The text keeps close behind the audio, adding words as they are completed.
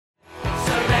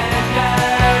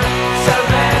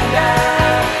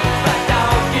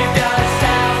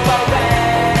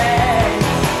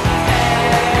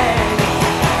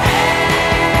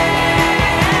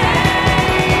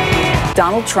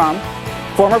Trump,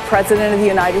 former president of the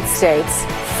United States,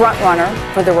 frontrunner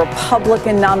for the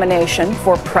Republican nomination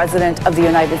for president of the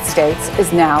United States,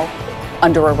 is now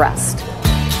under arrest.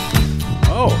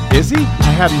 Oh, is he?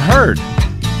 I hadn't heard.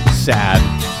 Sad.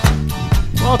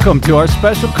 Welcome to our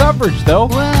special coverage, though.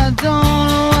 Well, I don't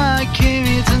know why I came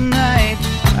here tonight.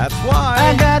 That's why.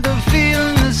 I got the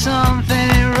feeling that something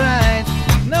ain't right.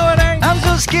 No, it ain't. I'm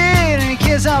so scared in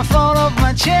case I fall off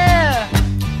my chair.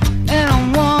 And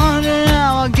I'm wondering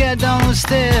how I'll get down the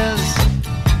stairs.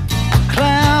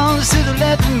 Clowns to the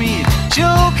left of me,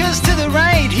 jokers to the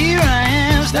right. Here I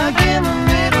am, stuck in the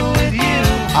middle with you.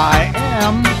 I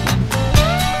am.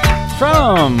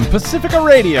 From Pacifica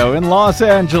Radio in Los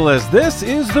Angeles, this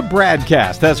is the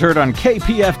BradCast, as heard on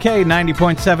KPFK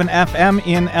 90.7 FM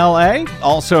in LA,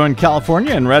 also in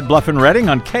California in Red Bluff and Redding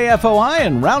on KFOI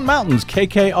and Round Mountains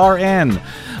KKRN.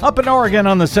 Up in Oregon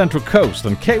on the Central Coast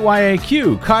on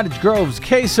KYAQ, Cottage Grove's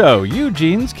KSO,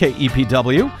 Eugene's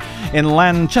KEPW, in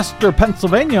Lancaster,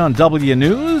 Pennsylvania on W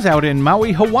News, out in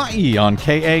Maui, Hawaii on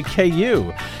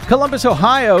KAKU, Columbus,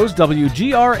 Ohio's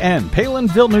WGRN,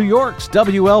 Palinville, New York's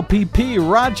WLPP,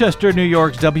 Rochester, New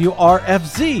York's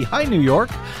WRFZ, hi New York,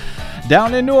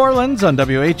 down in New Orleans on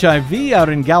WHIV, out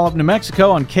in Gallup, New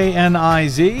Mexico on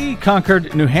KNIZ,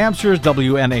 Concord, New Hampshire's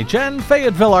WNHN,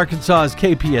 Fayetteville, Arkansas's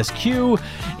KPSQ,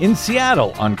 in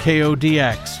Seattle on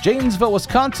KODX, Janesville,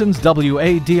 Wisconsin's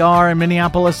WADR, and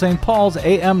Minneapolis, St. Paul's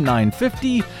AM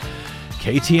 950,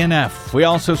 KTNF. We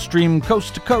also stream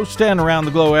coast to coast and around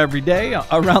the globe every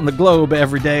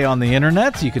day on the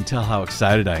internet, so you can tell how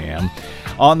excited I am.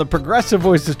 On the Progressive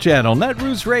Voices channel,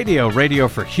 Netroots Radio, Radio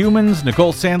for Humans,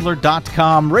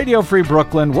 NicoleSandler.com, Radio Free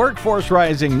Brooklyn, Workforce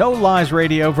Rising, No Lies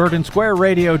Radio, Verdant Square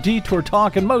Radio, Detour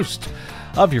Talk, and most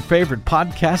of your favorite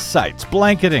podcast sites.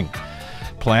 Blanketing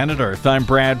Planet Earth. I'm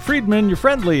Brad Friedman, your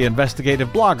friendly investigative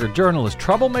blogger, journalist,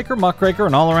 troublemaker, muckraker,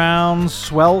 and all-around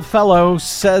swell fellow,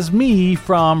 says me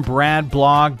from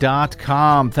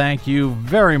BradBlog.com. Thank you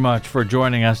very much for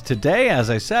joining us today, as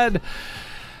I said,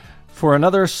 for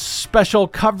another special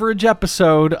coverage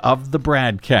episode of the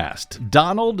BradCast.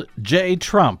 Donald J.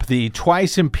 Trump, the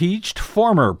twice impeached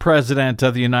former president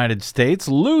of the United States,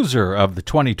 loser of the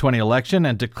 2020 election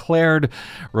and declared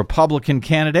Republican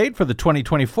candidate for the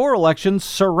 2024 election,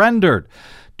 surrendered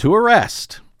to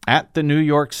arrest at the New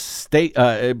York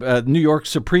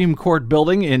Supreme Court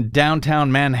building in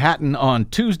downtown Manhattan on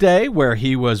Tuesday, where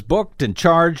he was booked and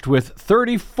charged with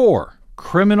 34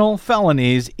 criminal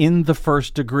felonies in the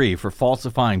first degree for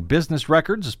falsifying business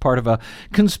records as part of a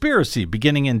conspiracy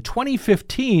beginning in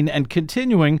 2015 and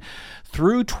continuing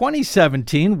through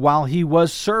 2017 while he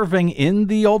was serving in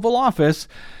the Oval Office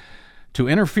to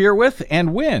interfere with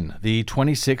and win the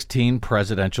 2016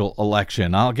 presidential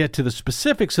election. I'll get to the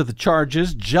specifics of the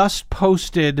charges just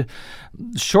posted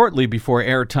shortly before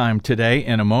airtime today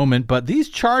in a moment, but these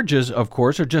charges, of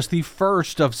course, are just the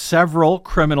first of several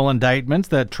criminal indictments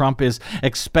that Trump is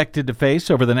expected to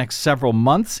face over the next several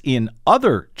months in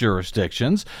other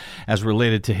jurisdictions as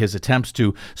related to his attempts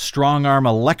to strong-arm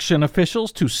election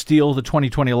officials to steal the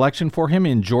 2020 election for him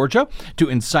in Georgia, to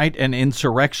incite an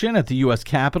insurrection at the U.S.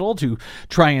 Capitol, to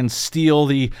try and steal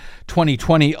the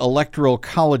 2020 Electoral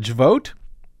College vote.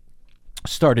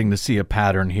 Starting to see a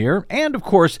pattern here. And, of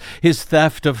course, his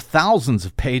theft of thousands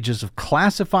of pages of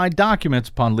classified documents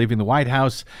upon leaving the White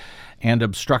House and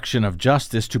obstruction of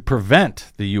justice to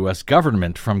prevent the U.S.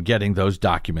 government from getting those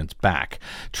documents back.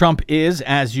 Trump is,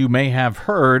 as you may have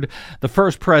heard, the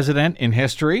first president in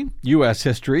history, U.S.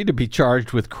 history, to be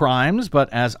charged with crimes.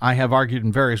 But as I have argued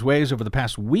in various ways over the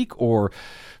past week or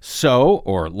so,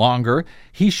 or longer,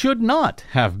 he should not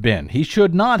have been. He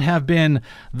should not have been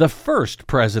the first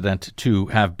president to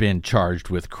have been charged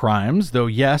with crimes, though,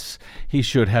 yes, he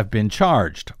should have been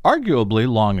charged,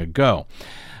 arguably long ago.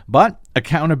 But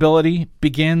accountability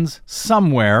begins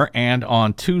somewhere, and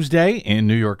on Tuesday in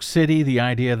New York City, the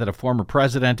idea that a former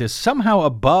president is somehow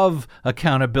above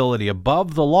accountability,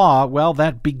 above the law, well,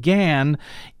 that began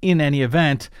in any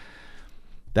event.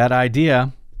 That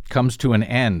idea comes to an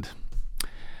end.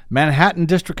 Manhattan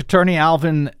District Attorney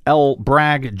Alvin L.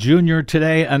 Bragg Jr.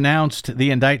 today announced the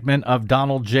indictment of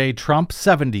Donald J. Trump,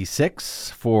 76,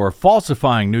 for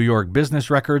falsifying New York business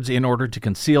records in order to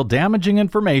conceal damaging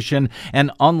information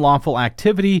and unlawful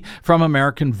activity from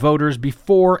American voters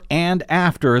before and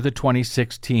after the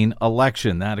 2016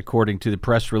 election. That, according to the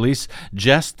press release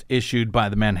just issued by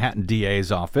the Manhattan DA's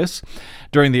office.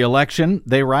 During the election,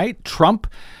 they write, Trump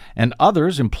and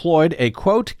others employed a,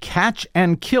 quote, catch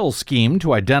and kill scheme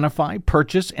to identify,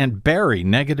 purchase, and bury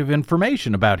negative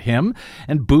information about him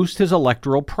and boost his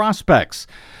electoral prospects.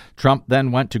 Trump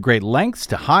then went to great lengths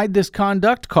to hide this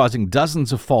conduct, causing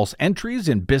dozens of false entries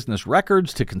in business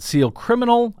records to conceal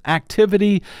criminal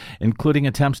activity, including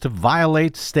attempts to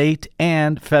violate state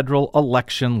and federal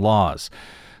election laws.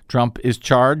 Trump is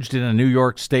charged in a New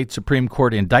York State Supreme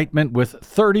Court indictment with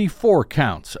 34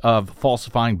 counts of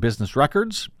falsifying business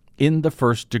records in the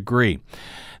first degree.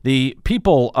 The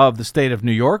people of the state of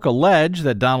New York allege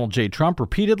that Donald J. Trump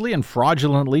repeatedly and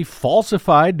fraudulently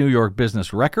falsified New York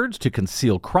business records to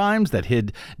conceal crimes that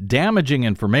hid damaging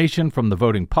information from the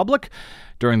voting public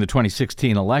during the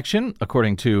 2016 election.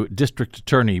 According to District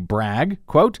Attorney Bragg,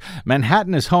 quote,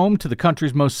 Manhattan is home to the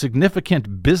country's most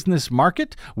significant business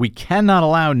market. We cannot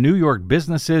allow New York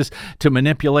businesses to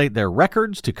manipulate their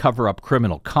records to cover up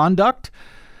criminal conduct.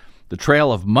 The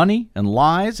trail of money and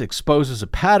lies exposes a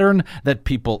pattern that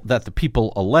the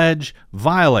people allege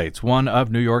violates one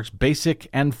of New York's basic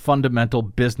and fundamental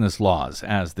business laws.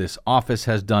 As this office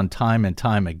has done time and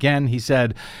time again, he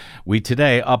said, we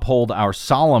today uphold our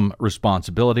solemn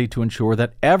responsibility to ensure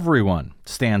that everyone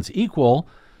stands equal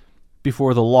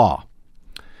before the law.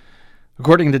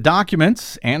 According to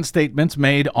documents and statements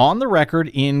made on the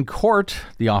record in court,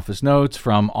 the office notes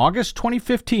from August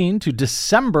 2015 to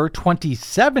December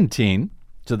 2017,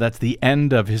 so that's the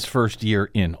end of his first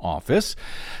year in office,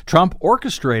 Trump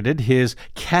orchestrated his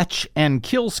catch and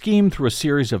kill scheme through a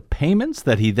series of payments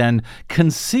that he then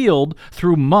concealed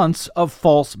through months of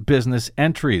false business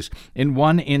entries. In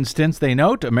one instance, they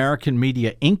note, American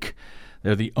Media Inc.,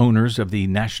 they're the owners of the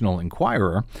National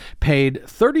Enquirer, paid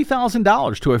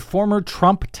 $30,000 to a former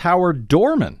Trump Tower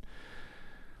doorman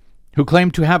who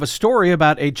claimed to have a story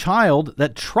about a child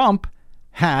that Trump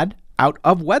had out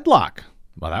of wedlock.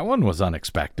 Well, that one was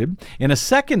unexpected. In a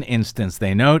second instance,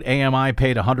 they note, AMI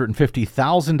paid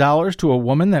 $150,000 to a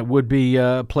woman that would be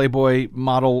Playboy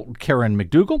model Karen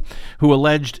McDougal, who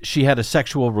alleged she had a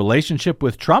sexual relationship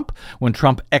with Trump when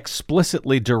Trump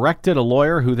explicitly directed a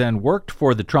lawyer who then worked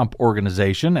for the Trump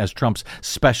Organization as Trump's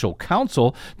special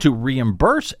counsel to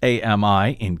reimburse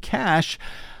AMI in cash.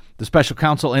 The special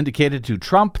counsel indicated to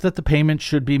Trump that the payment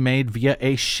should be made via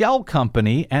a shell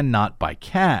company and not by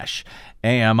cash.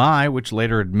 AMI, which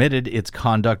later admitted its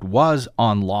conduct was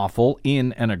unlawful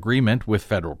in an agreement with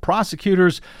federal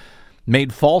prosecutors,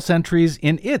 made false entries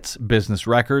in its business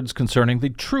records concerning the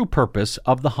true purpose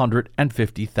of the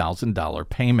 $150,000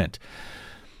 payment.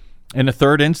 In a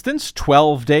third instance,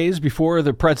 12 days before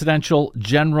the presidential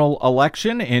general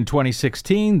election in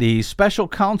 2016, the special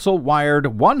counsel wired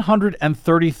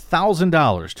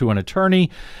 $130,000 to an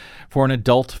attorney for an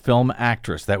adult film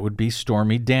actress. That would be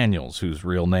Stormy Daniels, whose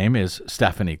real name is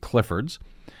Stephanie Cliffords.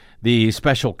 The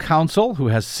special counsel, who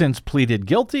has since pleaded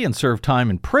guilty and served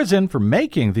time in prison for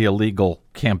making the illegal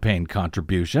campaign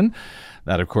contribution,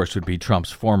 that of course would be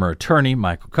Trump's former attorney,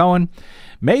 Michael Cohen,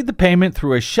 made the payment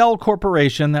through a shell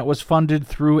corporation that was funded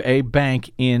through a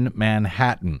bank in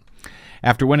Manhattan.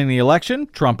 After winning the election,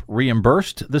 Trump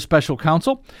reimbursed the special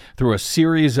counsel through a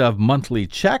series of monthly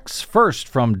checks, first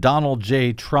from Donald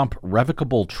J. Trump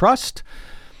Revocable Trust,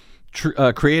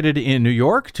 created in New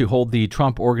York to hold the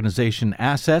Trump Organization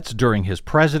assets during his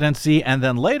presidency, and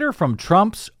then later from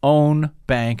Trump's own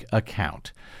bank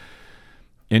account.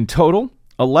 In total,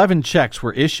 11 checks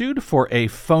were issued for a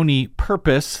phony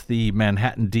purpose, the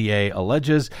Manhattan DA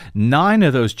alleges. 9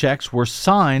 of those checks were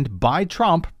signed by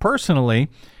Trump personally.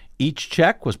 Each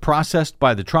check was processed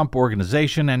by the Trump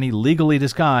Organization and illegally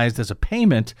disguised as a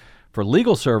payment for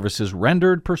legal services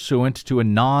rendered pursuant to a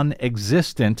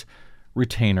non-existent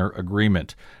retainer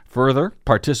agreement. Further,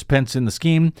 participants in the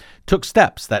scheme took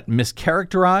steps that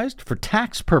mischaracterized, for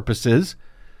tax purposes,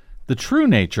 the true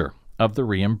nature of the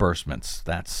reimbursements.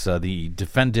 That's the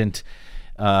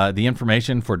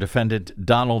information for defendant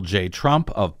Donald J. Trump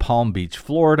of Palm Beach,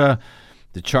 Florida.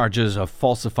 The charges of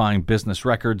falsifying business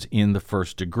records in the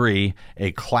first degree,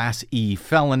 a Class E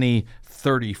felony,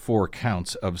 34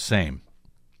 counts of same.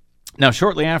 Now,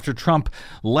 shortly after Trump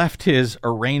left his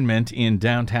arraignment in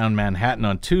downtown Manhattan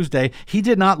on Tuesday, he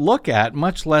did not look at,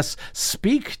 much less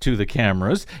speak to, the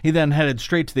cameras. He then headed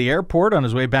straight to the airport on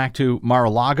his way back to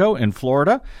Mar-a-Lago in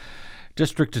Florida.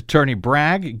 District Attorney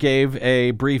Bragg gave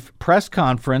a brief press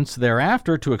conference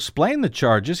thereafter to explain the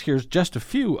charges. Here's just a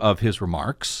few of his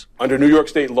remarks. Under New York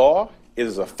state law, it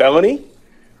is a felony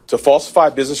to falsify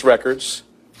business records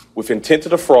with intent to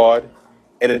defraud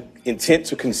and an intent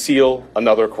to conceal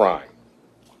another crime.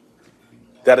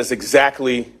 That is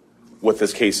exactly what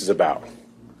this case is about.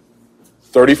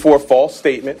 34 false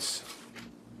statements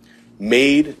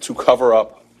made to cover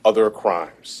up other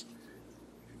crimes.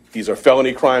 These are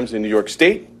felony crimes in New York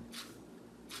State,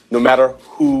 no matter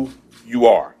who you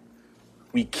are.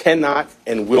 We cannot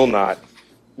and will not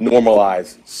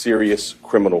normalize serious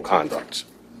criminal conduct.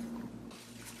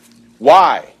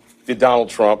 Why did Donald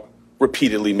Trump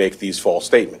repeatedly make these false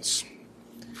statements?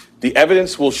 The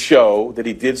evidence will show that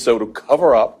he did so to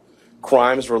cover up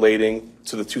crimes relating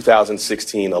to the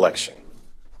 2016 election.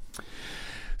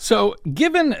 So,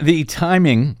 given the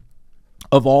timing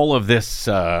of all of this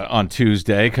on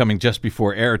Tuesday, coming just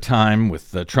before airtime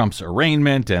with Trump's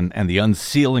arraignment and the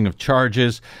unsealing of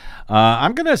charges,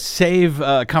 I'm going to save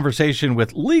a conversation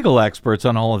with legal experts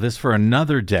on all of this for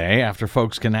another day after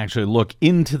folks can actually look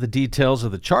into the details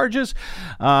of the charges.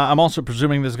 I'm also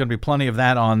presuming there's going to be plenty of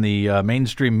that on the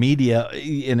mainstream media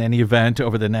in any event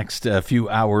over the next few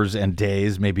hours and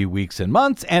days, maybe weeks and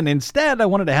months. And instead, I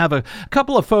wanted to have a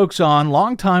couple of folks on,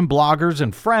 longtime bloggers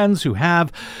and friends who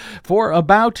have, for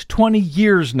about 20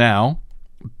 years now,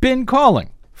 been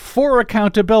calling for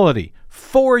accountability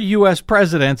for U.S.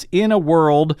 presidents in a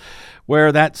world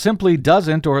where that simply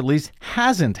doesn't, or at least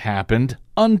hasn't happened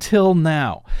until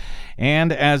now.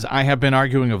 And as I have been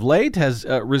arguing of late, has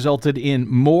resulted in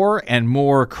more and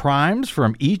more crimes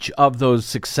from each of those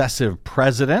successive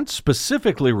presidents,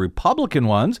 specifically Republican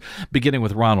ones, beginning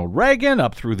with Ronald Reagan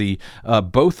up through the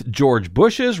both George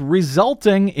Bushes,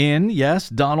 resulting in, yes,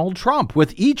 Donald Trump,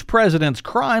 with each president's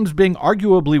crimes being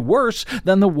arguably worse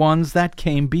than the ones that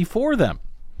came before them.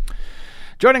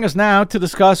 Joining us now to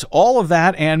discuss all of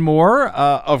that and more,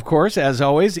 of course, as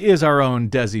always, is our own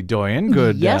Desi Doyen.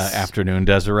 Good afternoon,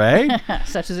 Desiree.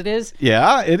 Such as it is.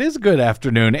 Yeah, it is good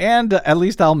afternoon, and at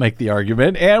least I'll make the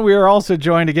argument. And we are also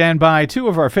joined again by two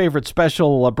of our favorite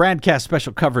special BradCast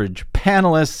special coverage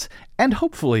panelists, and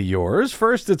hopefully yours.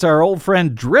 First, it's our old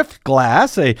friend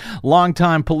Driftglass, a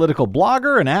longtime political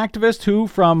blogger and activist who,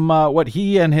 from what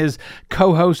he and his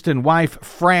co-host and wife,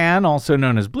 Fran, also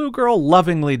known as Blue Girl,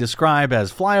 lovingly describe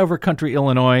as Flyover Country,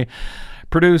 Illinois,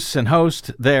 produce and host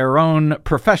their own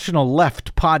Professional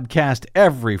Left podcast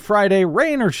every Friday,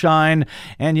 rain or shine.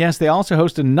 And yes, they also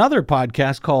host another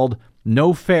podcast called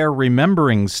No Fair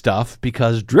Remembering Stuff,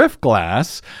 because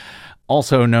Driftglass,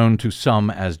 also known to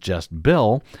some as just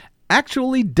Bill,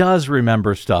 actually does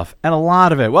remember stuff, and a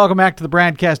lot of it. Welcome back to the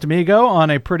BradCast, amigo,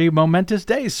 on a pretty momentous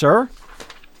day, sir.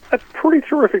 A pretty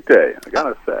terrific day, I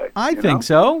gotta say. I think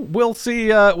so. We'll see.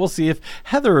 We'll see if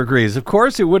Heather agrees. Of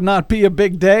course, it would not be a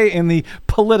big day in the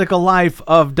political life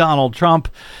of Donald Trump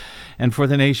and for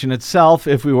the nation itself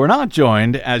if we were not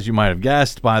joined, as you might have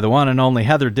guessed, by the one and only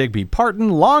Heather Digby Parton,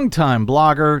 longtime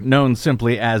blogger, known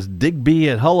simply as Digby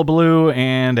at Hullabaloo,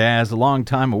 and as a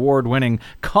longtime award-winning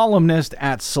columnist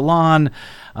at Salon.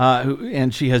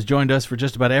 And she has joined us for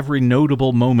just about every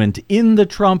notable moment in the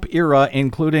Trump era,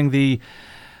 including the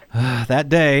that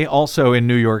day also in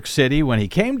New York City when he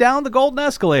came down the golden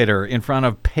escalator in front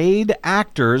of paid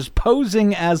actors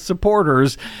posing as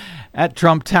supporters at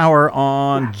Trump Tower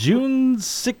on June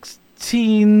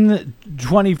 16,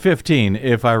 2015,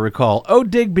 if I recall. Oh,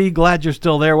 Digby, glad you're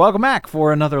still there. Welcome back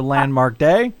for another landmark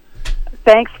day.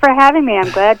 Thanks for having me.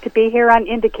 I'm glad to be here on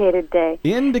Indicated Day.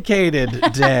 Indicated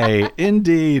Day,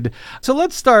 indeed. So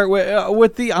let's start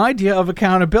with the idea of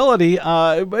accountability.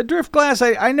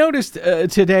 Driftglass, I noticed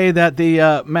today that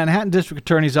the Manhattan District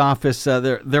Attorney's Office,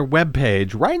 their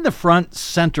webpage, right in the front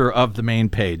center of the main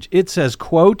page, it says,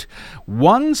 quote,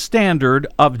 "One standard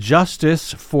of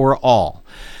justice for all."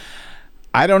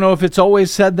 I don't know if it's always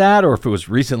said that or if it was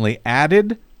recently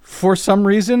added for some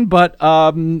reason, but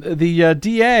the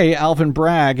DA, Alvin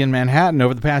Bragg, in Manhattan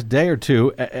over the past day or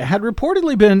two had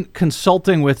reportedly been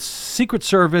consulting with Secret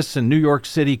Service and New York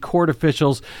City court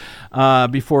officials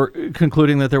before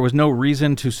concluding that there was no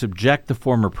reason to subject the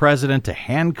former president to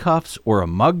handcuffs or a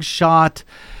mugshot.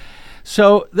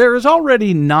 So there is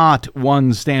already not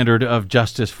one standard of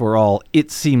justice for all,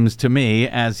 it seems to me,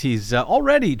 as he's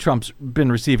already, Trump's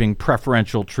been receiving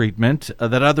preferential treatment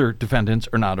that other defendants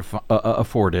are not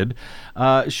afforded.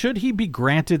 Should he be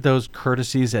granted those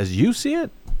courtesies as you see it?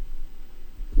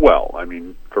 Well, I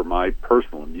mean, for my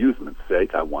personal amusement's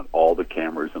sake, I want all the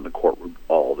cameras in the courtroom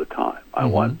all the time.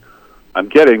 I'm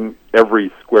getting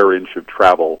every square inch of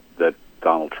travel that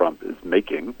Donald Trump is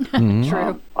making.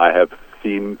 True. I have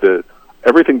seen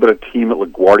everything but a team at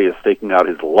LaGuardia staking out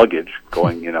his luggage,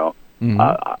 going,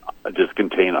 just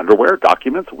contain underwear,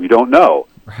 documents, we don't know.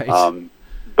 Right.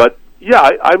 But yeah,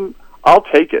 I'll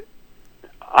take it.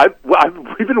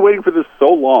 We've been waiting for this so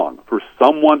long, for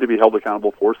someone to be held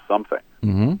accountable for something,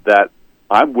 that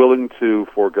I'm willing to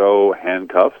forego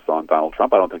handcuffs on Donald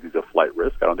Trump. I don't think he's a flight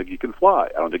risk. I don't think he can fly.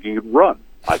 I don't think he can run.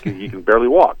 He can barely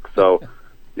walk. So,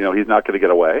 he's not going to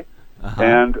get away.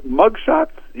 And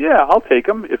mugshots, yeah, I'll take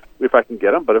them if I can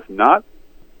get them, but if not,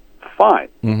 fine.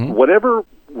 Whatever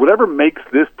makes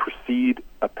this proceed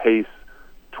apace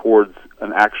towards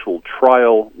an actual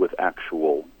trial with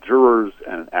actual jurors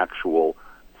and an actual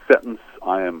sentence,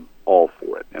 I am all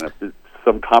for it. And if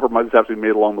some compromises have to be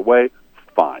made along the way,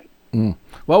 fine.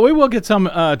 Well, we will get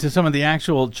to some of the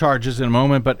actual charges in a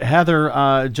moment, but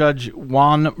Heather, Judge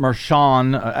Juan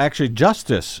Merchan, actually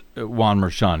Justice Juan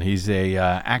Merchan, he's a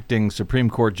acting Supreme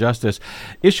Court justice,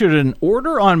 issued an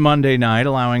order on Monday night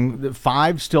allowing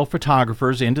 5 still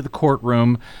photographers into the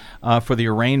courtroom for the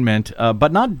arraignment,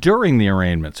 but not during the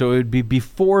arraignment. So it would be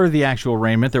before the actual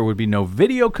arraignment. There would be no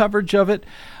video coverage of it.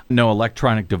 No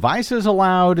electronic devices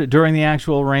allowed during the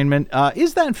actual arraignment.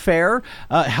 Is that fair?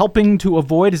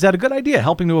 Is that a good idea,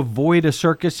 helping to avoid a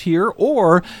circus here?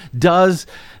 Or does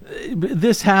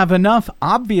this have enough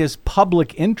obvious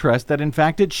public interest that, in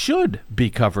fact, it should be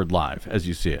covered live, as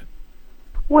you see it?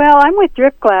 Well, I'm with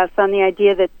Driftglass on the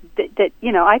idea that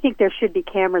I think there should be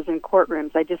cameras in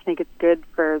courtrooms. I just think it's good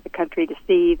for the country to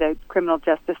see the criminal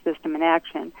justice system in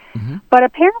action. But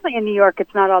apparently in New York,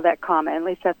 it's not all that common. At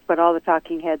least that's what all the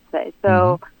talking heads say.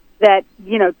 So that,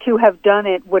 to have done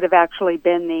it would have actually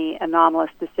been the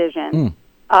anomalous decision.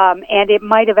 And it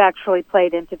might have actually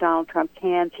played into Donald Trump's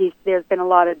hands. There's been a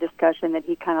lot of discussion that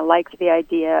he kind of likes the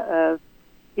idea of,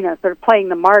 sort of playing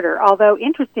the martyr. Although,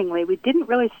 interestingly, we didn't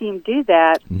really see him do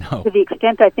that to the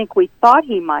extent I think we thought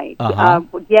he might.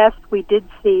 Yes, we did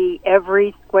see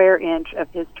every square inch of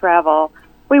his travel.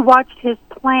 We watched his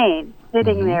plane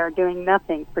sitting there doing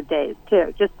nothing for days,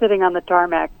 too, just sitting on the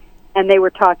tarmac, and they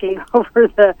were talking over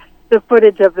the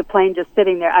footage of the plane just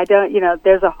sitting there.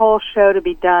 There's a whole show to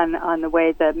be done on the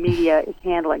way the media is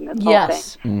handling this whole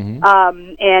thing.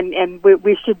 And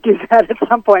we should do that at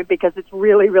some point because it's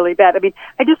really, really bad. I mean,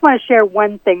 I just want to share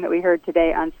one thing that we heard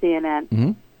today on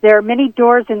CNN. There are many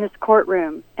doors in this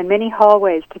courtroom and many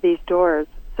hallways to these doors,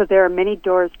 so there are many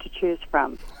doors to choose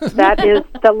from. That is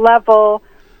the level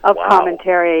of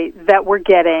commentary that we're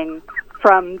getting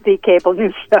from the cable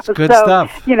news shows. It's good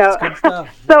stuff. It's good stuff.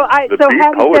 So having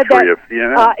said that,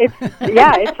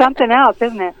 it's something else,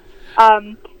 isn't it?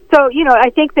 I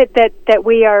think that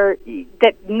we are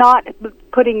not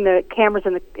putting the cameras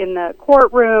in the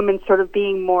courtroom and sort of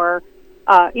being more,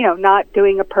 not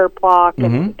doing a perp walk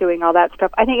and doing all that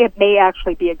stuff. I think it may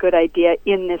actually be a good idea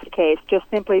in this case, just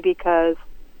simply because,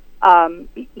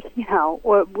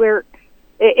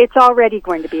 it's already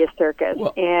going to be a circus,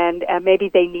 and maybe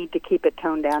they need to keep it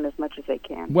toned down as much as they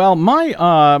can. Well, my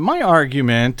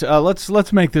argument,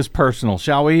 let's make this personal,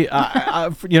 shall we?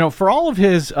 For all of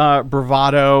his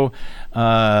bravado,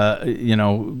 behind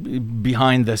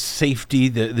the safety,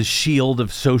 the shield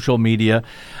of social media,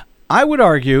 I would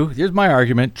argue, here's my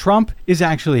argument, Trump is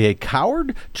actually a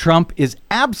coward. Trump is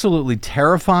absolutely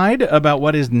terrified about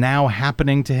what is now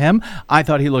happening to him. I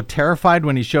thought he looked terrified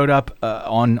when he showed up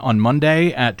on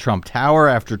Monday at Trump Tower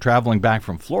after traveling back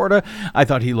from Florida. I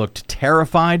thought he looked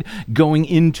terrified going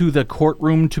into the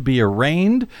courtroom to be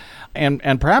arraigned.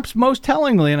 And perhaps most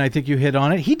tellingly, and I think you hit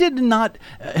on it, he did not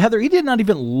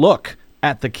even look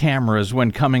at the cameras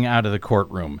when coming out of the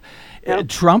courtroom. Nope.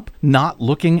 Trump not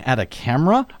looking at a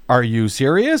camera? Are you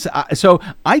serious? So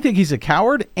I think he's a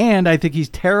coward, and I think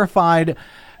he's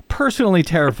personally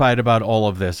terrified about all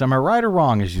of this. Am I right or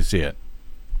wrong as you see it?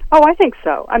 Oh, I think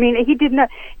so. I mean, he's not,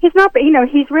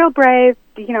 he's real brave,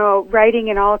 writing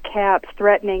in all caps,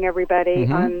 threatening everybody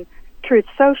on Truth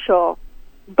Social.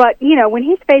 But, when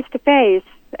he's face to face,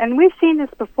 and we've seen this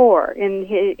before in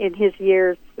his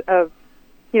years of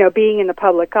being in the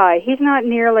public eye, he's not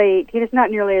nearly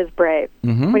as brave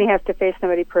when he has to face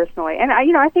somebody personally. And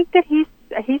I think that he's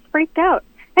freaked out.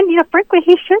 And frankly,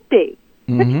 he should be.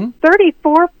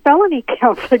 34 felony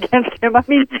counts against him. I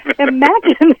mean,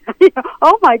 imagine.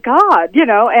 Oh my God,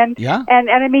 and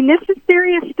I mean, this is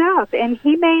serious stuff. And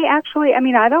he may actually. I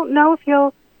mean, I don't know if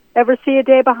he'll ever see a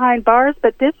day behind bars,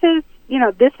 but this is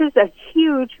a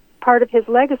huge part of his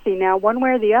legacy now, one way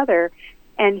or the other.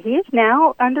 And he is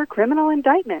now under criminal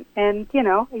indictment. And,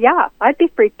 I'd be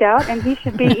freaked out, and he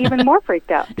should be even more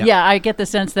freaked out. Yeah, I get the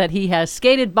sense that he has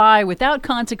skated by without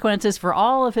consequences for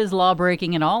all of his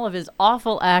law-breaking and all of his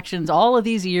awful actions all of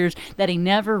these years that he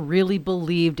never really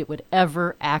believed it would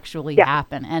ever actually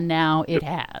happen. And now it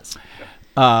has.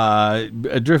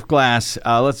 Driftglass,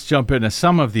 let's jump into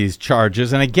some of these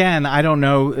charges. And again, I don't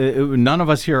know, none of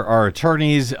us here are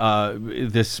attorneys.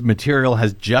 This material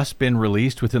has just been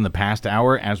released within the past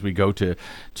hour as we go to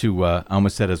I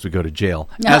almost said as we go to jail,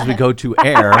 as we go to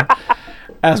air.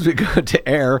 as we go to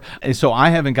air. So I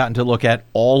haven't gotten to look at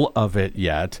all of it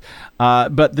yet.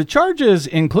 But the charges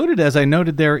included, as I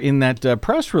noted there in that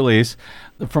press release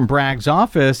from Bragg's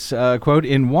office, quote,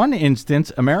 in one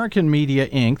instance, American Media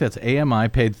Inc., that's AMI,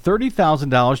 paid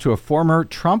 $30,000 to a former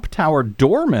Trump Tower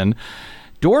doorman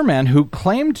who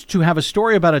claimed to have a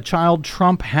story about a child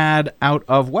Trump had out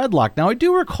of wedlock. Now, I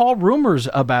do recall rumors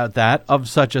about that, of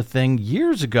such a thing,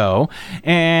 years ago,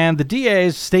 and the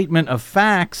DA's statement of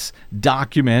facts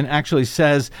document actually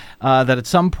says that at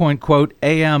some point, quote,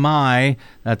 AMI,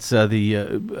 that's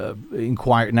the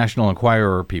National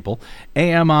Enquirer people,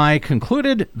 AMI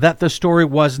concluded that the story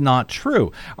was not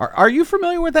true. Are you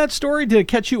familiar with that story? Did it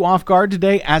catch you off guard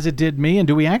today, as it did me? And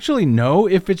do we actually know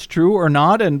if it's true or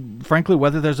not? And frankly,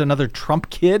 whether there's another Trump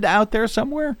kid out there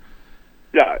somewhere?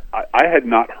 Yeah, I had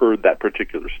not heard that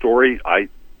particular story. I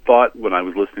thought when I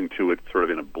was listening to it sort of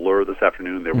in a blur this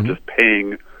afternoon, they were just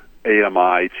paying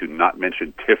AMI to not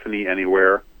mention Tiffany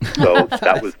anywhere. So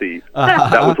that was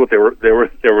that was what they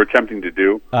were attempting to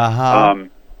do. I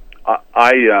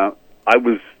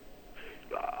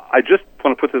just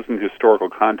want to put this in historical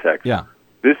context. Yeah.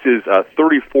 This is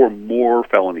 34 more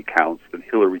felony counts than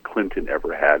Hillary Clinton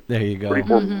ever had. There you go.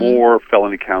 34 more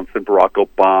felony counts than Barack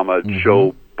Obama,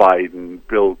 Joe Biden,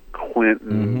 Bill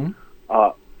Clinton.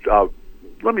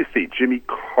 Let me see, Jimmy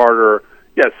Carter.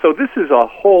 Yeah, so this is a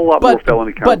whole lot more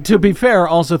felony counts. But to be fair,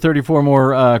 also 34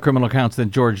 more criminal counts than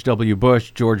George W.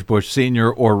 Bush, George Bush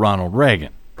Sr., or Ronald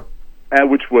Reagan.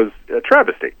 Which was a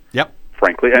travesty. Yep.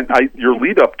 Frankly. And your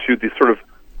lead up to the sort of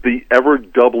the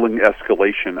ever-doubling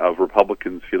escalation of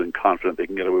Republicans feeling confident they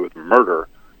can get away with murder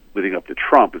leading up to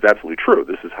Trump is absolutely true.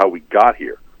 This is how we got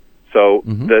here. So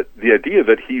the idea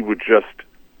that he would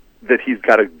that he's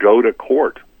got to go to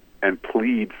court and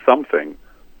plead something,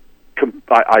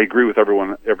 I agree with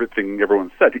everything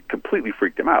everyone said. It completely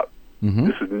freaked him out.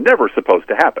 This was never supposed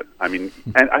to happen. I mean,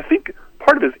 and I think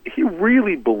part of it is he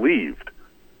really believed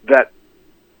that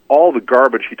all the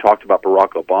garbage he talked about Barack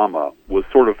Obama was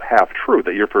sort of half true,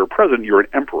 that for a president, you're an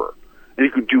emperor, and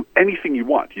you can do anything you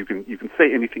want. You can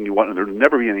say anything you want, and there'll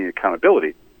never be any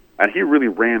accountability. And he really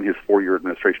ran his 4-year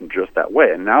administration just that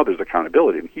way, and now there's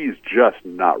accountability, and he's just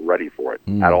not ready for it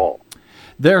at all.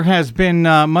 There has been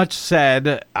much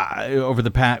said over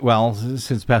the past,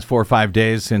 since the past 4 or 5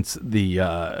 days since the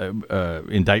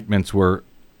indictments were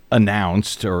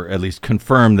announced, or at least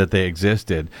confirmed that they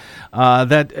existed,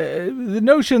 that the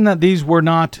notion that these were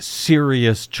not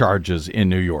serious charges in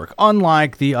New York,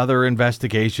 unlike the other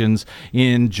investigations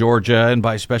in Georgia and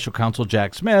by special counsel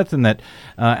Jack Smith, and that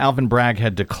Alvin Bragg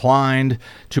had declined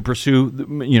to pursue,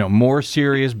 more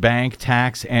serious bank,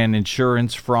 tax, and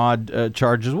insurance fraud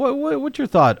charges. What's your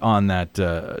thought on that,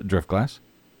 Driftglass?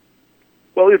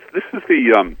 Well, this is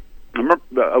the I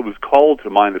remember I was called to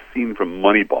mind a scene from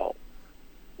Moneyball,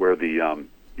 where the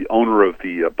owner of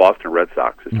the Boston Red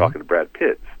Sox is talking to Brad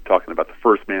Pitt, talking about the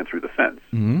first man through the fence.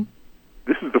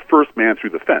 This is the first man through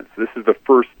the fence. This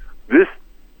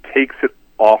takes it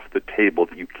off the table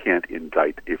that you can't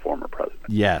indict a former president.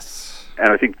 Yes.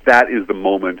 And I think that is the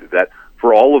moment that,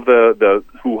 for all of the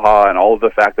hoo-ha and all of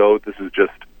the fact, this is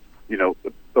just,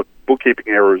 bookkeeping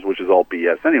errors, which is all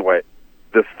BS anyway,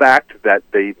 the fact that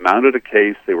they mounted a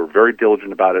case, they were very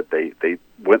diligent about it, they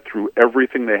went through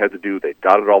everything they had to do, they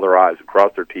dotted all their I's and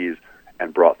crossed their T's,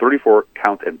 and brought 34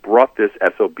 counts and brought this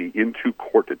SOB into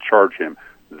court to charge him.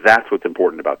 That's what's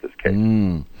important about this case.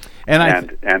 And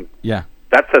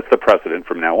that sets the precedent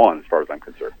from now on, as far as I'm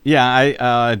concerned.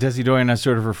 Yeah, Desi Doyen has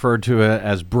sort of referred to it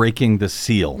as breaking the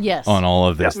seal on all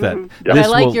of this. I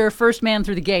like your first man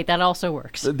through the gate. That also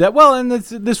works. And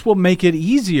this will make it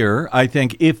easier, I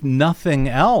think, if nothing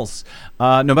else.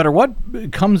 No matter what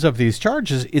comes of these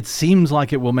charges, it seems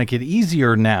like it will make it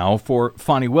easier now for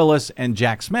Fani Willis and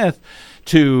Jack Smith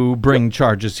to bring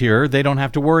charges here. They don't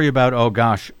have to worry about,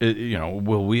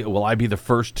 will I be the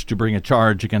first to bring a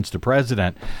charge against a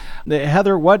president?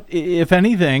 Heather, what, if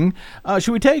anything,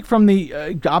 should we take from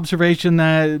the observation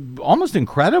that, almost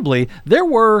incredibly, there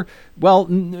were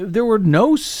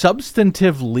no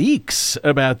substantive leaks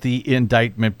about the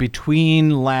indictment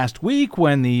between last week,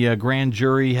 when the grand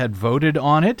jury had voted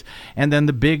on it, and then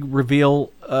the big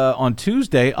reveal on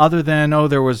Tuesday, other than,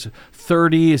 there was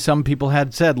 30, some people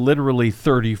had said literally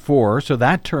 34, so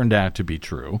that turned out to be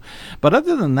true. But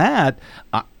other than that,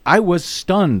 I was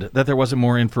stunned that there wasn't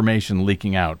more information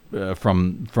leaking out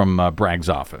from Bragg's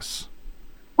office.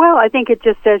 Well, I think it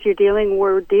just says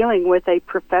we're dealing with a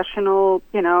professional,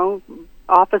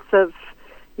 office of,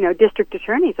 district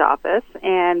attorney's office,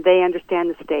 and they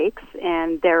understand the stakes,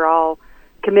 and they're all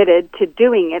committed to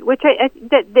doing it, which that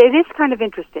it is kind of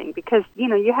interesting, because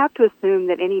you have to assume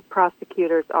that any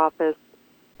prosecutor's office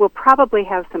will probably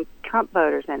have some Trump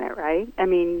voters in it, right? I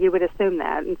mean, you would assume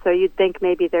that. And so you'd think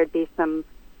maybe there'd be some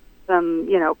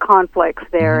conflicts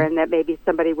there and that maybe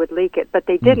somebody would leak it, but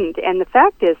they didn't. And the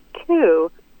fact is,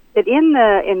 too, that in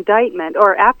the indictment,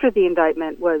 or after the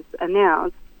indictment was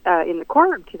announced in the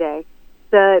courtroom today,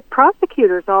 the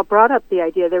prosecutors all brought up the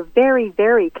idea they're very,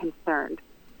 very concerned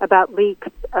about leaks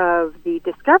of the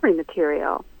discovery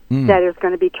material that is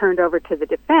going to be turned over to the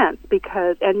defense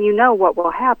because, and you know what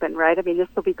will happen, right? I mean, this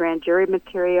will be grand jury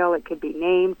material. It could be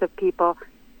names of people.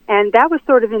 And that was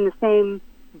sort of in the same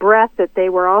breath that they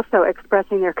were also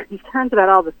expressing their concerns about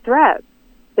all the threats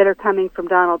that are coming from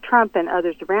Donald Trump and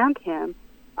others around him.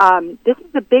 This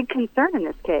is a big concern in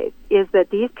this case, is that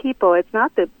these people, it's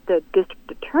not the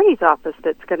district attorney's office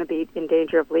that's going to be in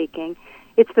danger of leaking.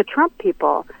 It's the Trump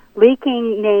people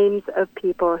leaking names of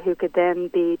people who could then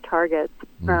be targets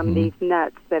from these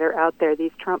nuts that are out there,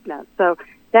 these Trump nuts. So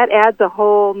that adds a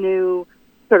whole new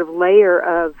sort of layer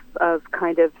of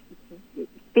kind of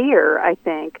fear, I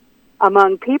think,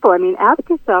 among people. I mean, ask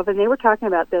yourself, and they were talking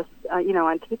about this, on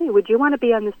TV, would you want to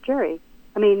be on this jury?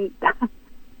 I mean,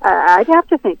 I'd have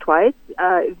to think twice.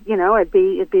 It'd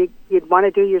be you'd want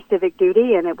to do your civic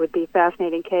duty, and it would be a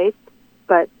fascinating case.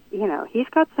 But he's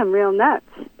got some real nuts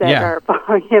that are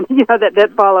following him.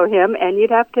 That follow him, and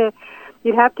you'd have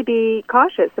to be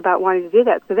cautious about wanting to do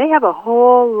that. So they have a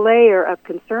whole layer of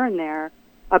concern there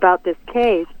about this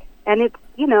case, and it's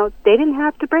they didn't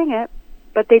have to bring it,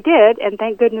 but they did, and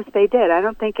thank goodness they did. I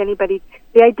don't think anybody.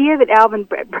 The idea that Alvin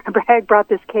Bragg brought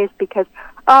this case because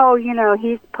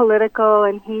he's political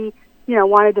and he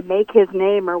wanted to make his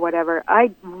name or whatever,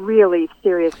 I really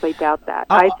seriously doubt that.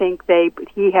 I think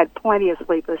he had plenty of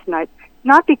sleepless nights,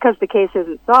 not because the case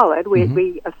isn't solid.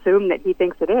 We assume that he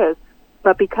thinks it is,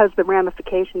 but because the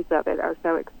ramifications of it are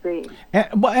so extreme.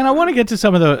 And I want to get to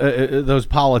some of those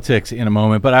politics in a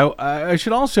moment, but I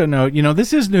should also note,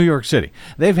 this is New York City.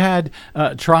 They've had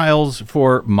trials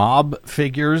for mob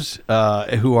figures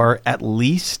who are at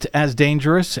least as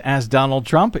dangerous as Donald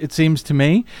Trump, it seems to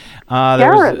me.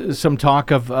 There's some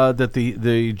talk of that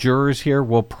the jurors here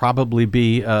will probably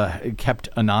be kept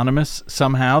anonymous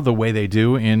somehow, the way they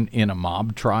do in a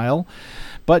mob trial.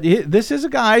 But this is a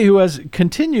guy who has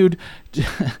continued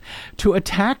to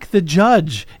attack the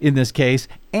judge in this case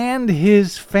and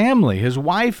his family, his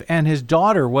wife and his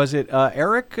daughter. Was it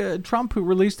Eric Trump who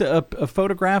released a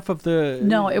photograph of the...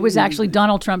 No, it was actually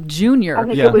Donald Trump Jr. I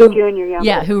think it was Jr.,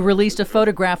 Yeah, who released a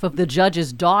photograph of the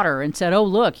judge's daughter and said, oh,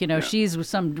 look, she's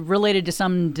related to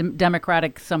some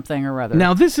Democratic something or other.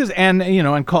 Now, this is,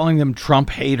 and calling them Trump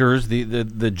haters,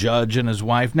 the judge and his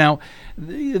wife. Now,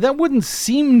 that wouldn't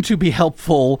seem to be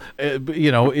helpful,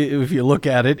 if you look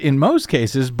at it in most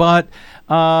cases, but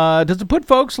does it put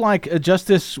folks like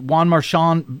Justice Juan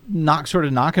Marchand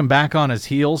knock him back on his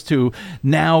heels to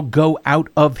now go out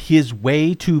of his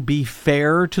way to be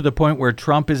fair to the point where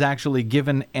Trump is actually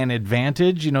given an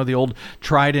advantage? The old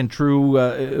tried and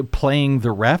true playing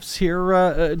the refs here,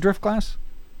 Driftglass?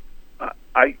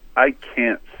 I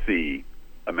can't see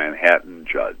a Manhattan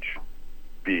judge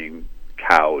being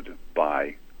cowed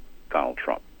by Donald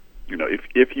Trump.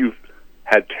 If you've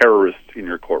had terrorists in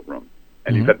your courtroom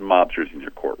and you've had mobsters in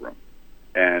your courtroom,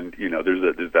 and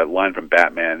there's that line from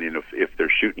Batman, if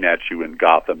they're shooting at you in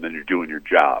Gotham, then you're doing your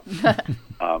job. This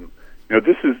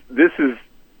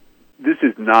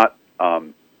is not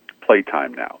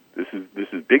playtime now. This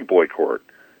is big boy court,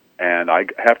 and I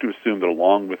have to assume that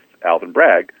along with Alvin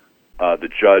Bragg, the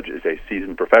judge is a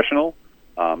seasoned professional.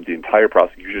 The entire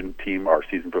prosecution team are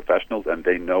seasoned professionals, and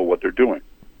they know what they're doing.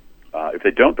 If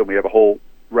they don't, then we have a whole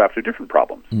raft of different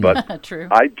problems. But True.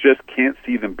 I just can't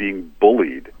see them being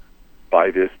bullied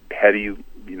by this petty,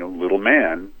 little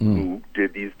man who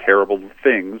did these terrible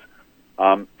things.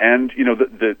 And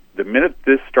the minute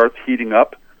this starts heating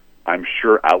up, I'm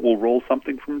sure out will roll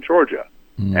something from Georgia.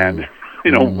 And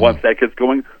once that gets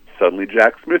going, suddenly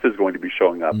Jack Smith is going to be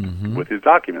showing up with his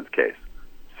documents case.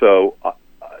 So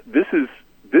this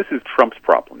is Trump's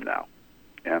problem now,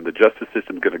 and the justice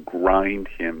system is going to grind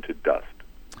him to dust.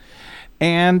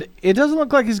 And it doesn't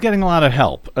look like he's getting a lot of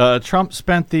help. Trump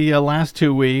spent the last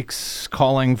 2 weeks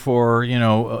calling for,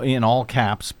 in all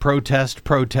caps, protest,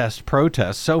 protest,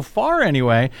 protest. So far,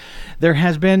 anyway, there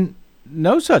has been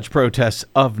no such protests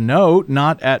of note,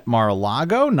 not at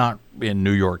Mar-a-Lago, not in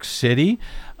New York City.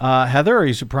 Heather, are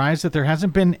you surprised that there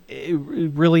hasn't been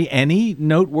really any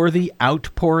noteworthy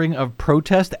outpouring of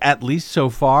protest, at least so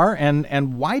far?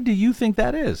 And why do you think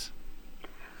that is?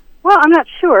 Well, I'm not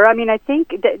sure. I mean, I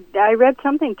think that I read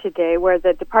something today where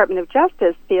the Department of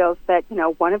Justice feels that,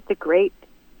 one of the great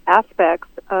aspects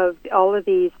of all of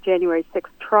these January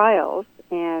 6th trials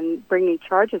and bringing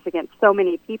charges against so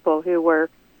many people who were,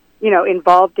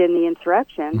 involved in the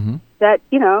insurrection, that,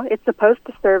 it's supposed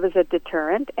to serve as a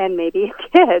deterrent, and maybe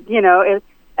it did.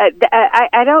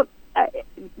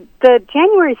 The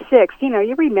January 6th,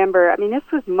 you remember, this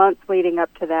was months leading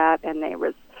up to that, and there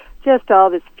was just all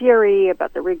this fury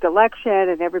about the rigged election,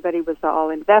 and everybody was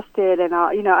all invested, and all,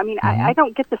 I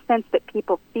don't get the sense that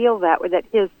people feel that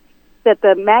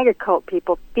the MAGA cult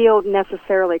people feel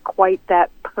necessarily quite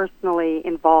that personally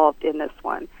involved in this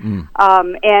one.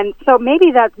 And so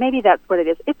maybe that's what it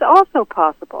is. It's also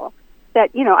possible that,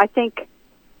 I think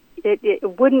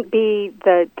it wouldn't be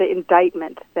the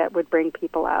indictment that would bring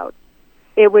people out.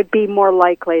 It would be more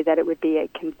likely that it would be a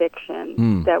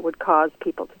conviction that would cause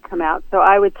people to come out. So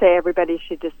I would say everybody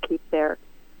should just keep their,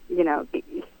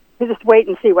 just wait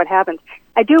and see what happens.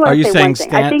 I do want Are to you say saying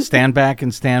one thing. stand back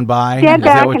and stand by? Stand Is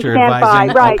that back what and you're stand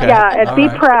advising? by, right, Okay. yeah, and All be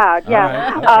right. proud,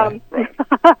 yeah. All right.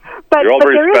 But, You're all but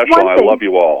very there is special, one and I thing. love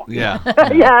you all. Yeah.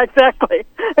 Yeah, exactly.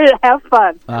 Have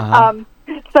fun.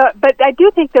 But I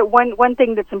do think that one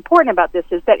thing that's important about this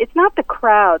is that it's not the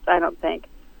crowds, I don't think,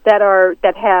 that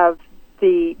have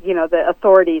the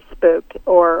authorities spooked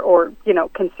or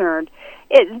concerned.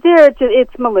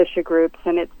 It's militia groups,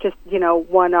 and it's just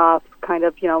one-off kind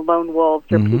of lone wolves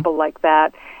or people like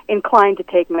that, inclined to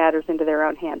take matters into their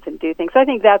own hands and do things. So I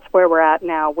think that's where we're at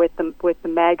now with the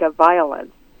MAGA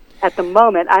violence. At the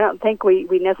moment, I don't think we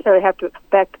necessarily have to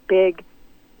expect big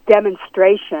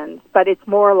demonstrations, but it's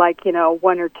more like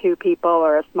one or two people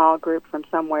or a small group from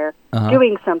somewhere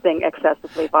doing something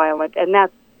excessively violent, and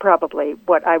that's probably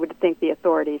what I would think the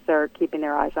authorities are keeping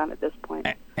their eyes on at this point.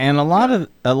 And a lot of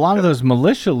those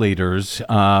militia leaders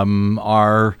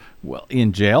are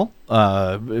in jail,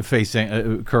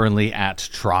 facing currently at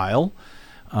trial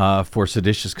for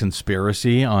seditious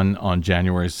conspiracy on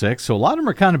January 6th. So a lot of them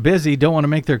are kind of busy. Don't want to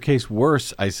make their case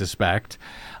worse, I suspect.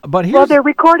 But they're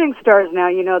recording stars now.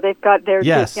 They've got their.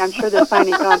 Yes. I'm sure they're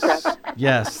signing contracts.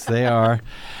 Yes, they are.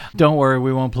 Don't worry,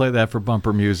 we won't play that for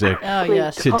bumper music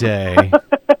today.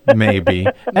 Maybe.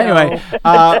 Anyway,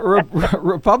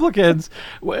 Republicans,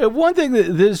 one thing that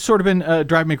has sort of been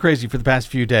driving me crazy for the past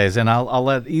few days, and I'll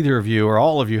let either of you or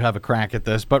all of you have a crack at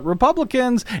this, but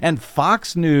Republicans and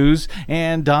Fox News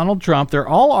and Donald Trump, they're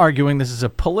all arguing this is a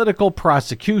political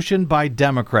prosecution by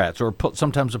Democrats, or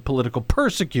sometimes a political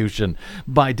persecution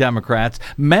by Democrats,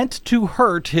 meant to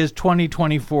hurt his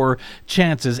 2024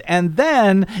 chances. And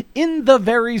then, in the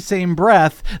very same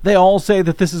breath, they all say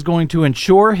that this is going to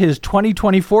ensure his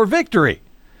 2024 victory.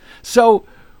 So,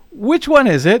 which one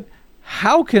is it?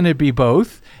 How can it be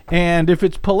both? And if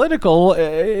it's political,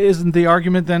 isn't the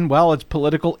argument then, well, it's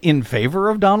political in favor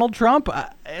of Donald Trump?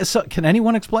 So can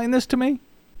anyone explain this to me?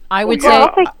 I would go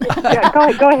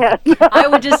ahead. I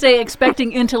would just say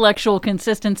expecting intellectual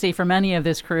consistency from any of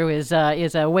this crew is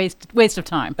a waste of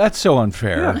time. That's so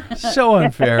unfair. So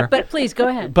unfair. But please, go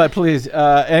ahead. But please,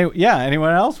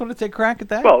 anyone else want to take a crack at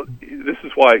that? Well, this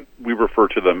is why we refer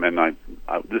to them, and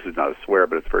this is not a swear,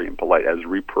 but it's very impolite, as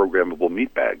reprogrammable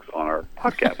meat bags on our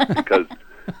podcast, because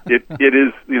it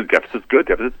is, deficit's good,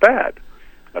 deficit's bad.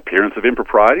 Appearance of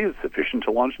impropriety is sufficient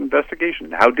to launch an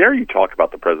investigation. How dare you talk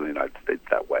about the President of the United States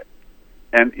that way?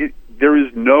 And there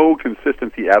is no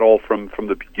consistency at all from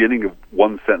the beginning of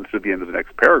one sentence to the end of the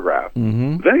next paragraph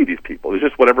with any of these people. It's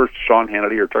just whatever Sean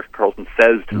Hannity or Tucker Carlson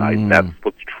says tonight, that's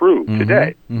what's true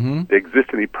today. They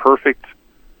exist in a perfect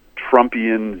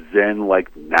Trumpian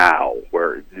Zen-like now,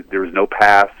 where there is no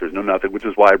past, there's no nothing, which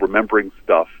is why remembering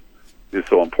stuff is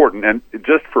so important. And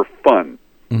just for fun,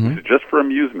 just for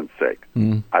amusement's sake,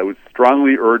 I would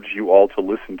strongly urge you all to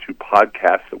listen to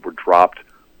podcasts that were dropped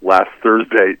last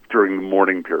Thursday during the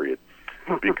morning period,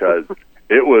 because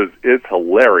it's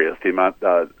hilarious the amount,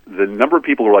 the number of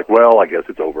people who are like, well, I guess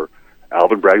it's over.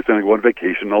 Alvin Bragg's going to go on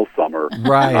vacation all summer.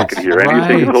 Right. I'm not going to hear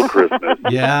anything until Christmas.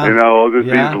 Yeah. There's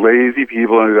these lazy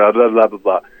people and blah, blah, blah, blah,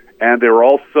 blah. And they were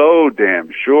all so damn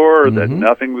sure that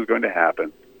nothing was going to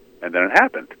happen. And then it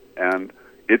happened. And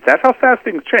that's how fast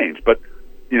things change. But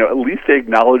at least they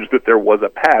acknowledge that there was a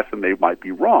past and they might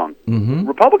be wrong.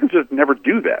 Republicans just never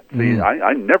do that. See,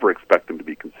 I never expect them to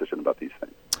be consistent about these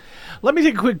things. Let me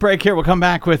take a quick break here. We'll come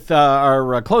back with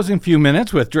our closing few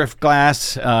minutes with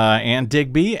Driftglass and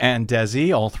Digby and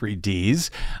Desi, all three Ds,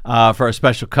 for our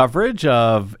special coverage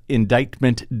of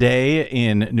Indictment Day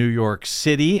in New York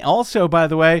City. Also, by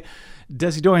the way,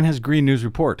 Desi Doyen has Green News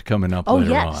Report coming up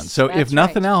later on. So if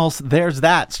nothing else, there's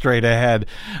that straight ahead.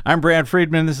 I'm Brad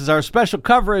Friedman. This is our special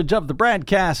coverage of the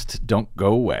BradCast. Don't go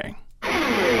away.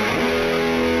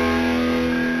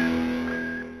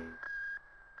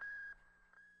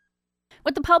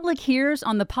 What the public hears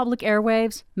on the public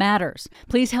airwaves matters.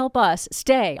 Please help us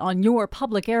stay on your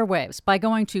public airwaves by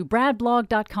going to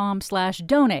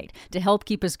bradblog.com/donate to help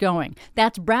keep us going.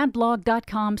 That's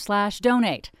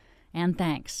bradblog.com/donate. And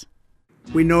thanks.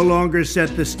 We no longer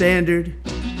set the standard.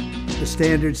 The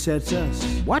standard sets us.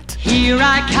 What? Here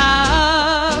I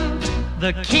come,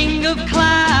 the king of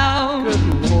clowns.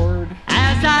 Good Lord.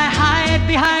 As I hide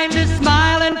behind a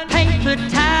smile and paint the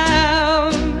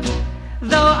town.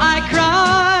 Though I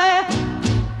cry,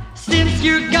 since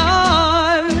you're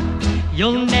gone,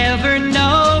 you'll never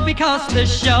know because the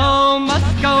show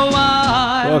must go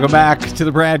on. Welcome back to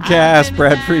the BradCast.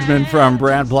 Brad Friedman from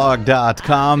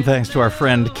BradBlog.com. Thanks to our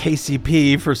friend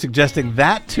KCP for suggesting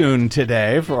that tune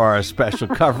today for our special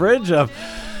coverage of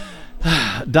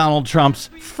Donald Trump's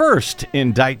first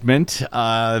indictment.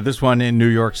 This one in New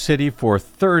York City for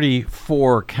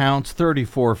 34 counts,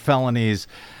 34 felonies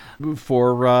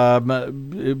for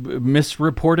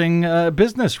misreporting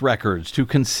business records to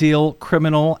conceal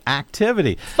criminal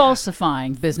activity.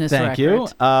 Falsifying business records. Thank you.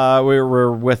 We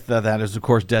were with, that is, of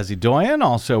course, Desi Doyen.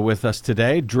 Also with us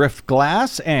today,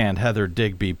 Driftglass and Heather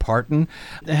Digby Parton.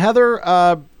 Heather,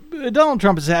 Donald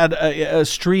Trump has had a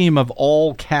stream of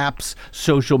all-caps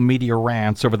social media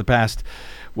rants over the past,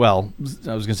 well,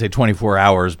 I was going to say 24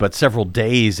 hours, but several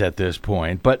days at this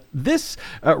point. But this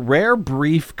rare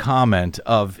brief comment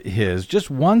of his, just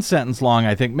one sentence long,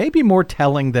 I think, maybe more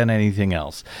telling than anything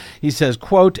else. He says,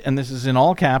 quote, and this is in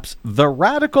all caps, "The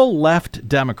radical left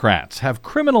Democrats have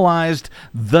criminalized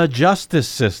the justice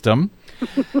system.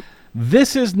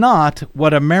 This is not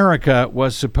what America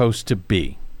was supposed to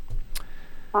be."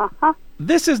 Uh-huh.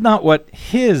 This is not what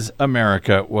his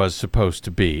America was supposed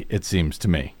to be, it seems to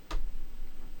me.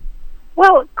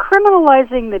 Well,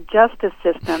 criminalizing the justice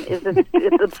system is an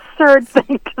absurd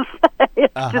thing to say.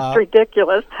 It's just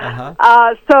ridiculous.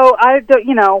 So I,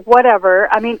 whatever.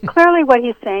 I mean, clearly what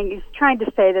he's saying, he's trying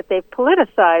to say that they've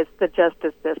politicized the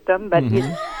justice system, but he's,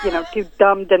 too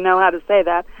dumb to know how to say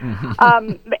that. I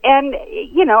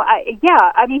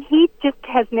mean, he just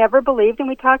has never believed, and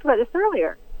we talked about this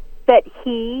earlier, that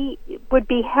he would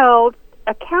be held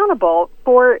accountable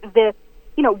for the,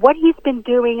 what he's been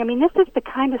doing. I mean, this is the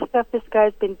kind of stuff this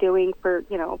guy's been doing for,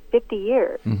 50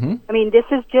 years. I mean, this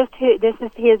is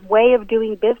his way of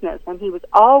doing business. And he was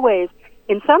always,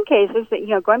 in some cases,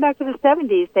 going back to the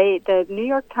 70s, the New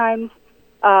York Times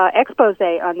expose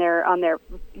on their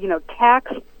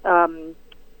tax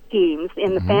schemes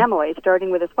in the family,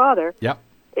 starting with his father. Yep.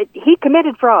 He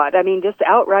committed fraud. I mean, just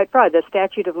outright fraud. The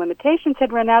statute of limitations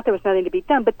had run out. There was nothing to be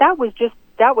done. But that was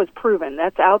proven.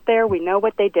 That's out there. We know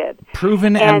what they did.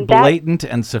 Proven and blatant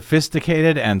and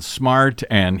sophisticated and smart,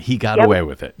 and he got away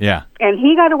with it. Yeah. And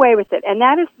he got away with it. And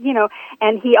that is,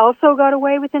 and he also got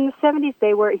away with in the 70s.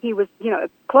 He was,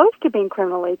 close to being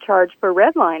criminally charged for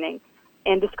redlining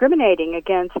and discriminating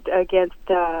against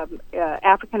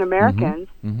African Americans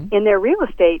in their real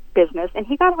estate business, and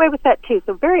he got away with that too.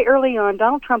 So very early on,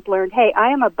 Donald Trump learned, hey, I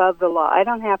am above the law. I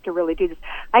don't have to really do this.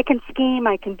 I can scheme.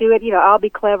 I can do it. I'll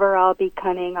be clever. I'll be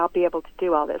cunning. I'll be able to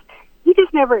do all this. He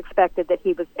just never expected that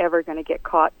he was ever going to get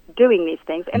caught doing these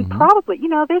things. And probably,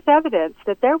 there's evidence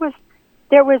that there was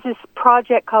this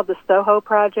project called the Soho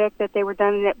Project that they were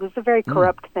done, and it was a very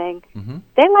corrupt thing.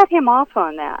 They let him off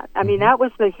on that. I mean, that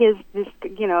was the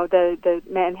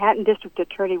Manhattan District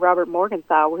Attorney Robert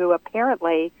Morgenthau, who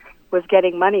apparently was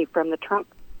getting money from the Trump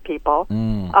people,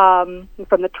 from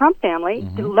the Trump family,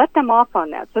 to let them off on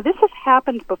that. So this has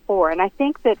happened before, and I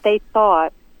think that they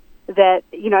thought that,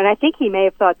 and I think he may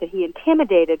have thought that he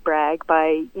intimidated Bragg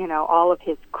by, all of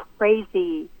his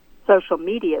crazy social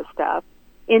media stuff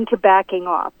into backing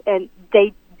off. And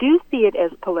they do see it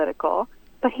as political,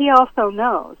 but he also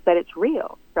knows that it's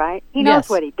real, right? He knows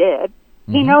what he did.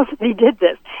 He knows that he did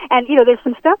this. And, there's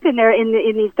some stuff in there in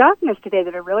these documents today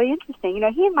that are really interesting.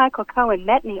 He and Michael Cohen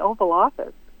met in the Oval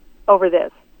Office over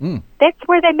this. That's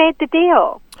where they made the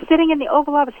deal, sitting in the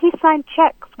Oval Office. He signed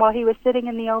checks while he was sitting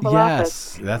in the Oval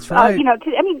Office. Yes, that's right.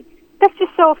 That's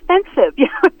just so offensive.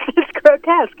 It's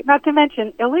grotesque, not to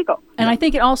mention illegal. And I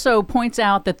think it also points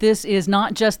out that this is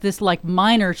not just this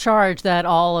minor charge that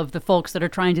all of the folks that are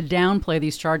trying to downplay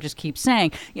these charges keep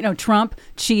saying. Trump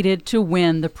cheated to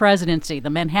win the presidency.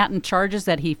 The Manhattan charges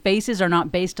that he faces are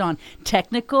not based on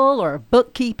technical or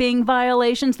bookkeeping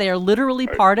violations. They are literally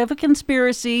part of a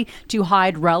conspiracy to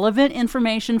hide relevant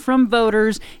information from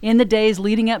voters in the days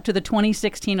leading up to the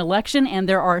 2016 election. And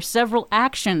there are several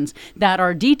actions that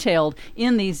are detailed detailed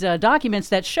in these documents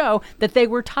that show that they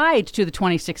were tied to the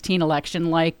 2016 election.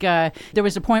 Like there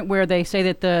was a point where they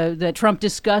say that Trump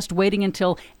discussed waiting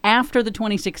until after the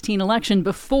 2016 election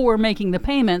before making the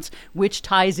payments, which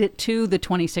ties it to the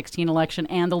 2016 election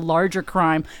and the larger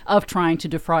crime of trying to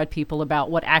defraud people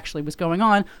about what actually was going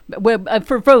on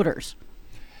for voters.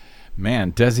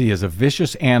 Man, Desi is a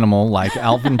vicious animal like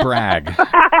Alvin Bragg.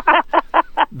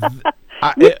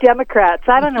 You Democrats,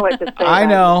 I don't know what to say. I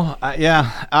know,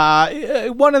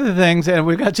 one of the things, and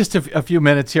we've got just a few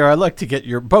minutes here. I'd like to get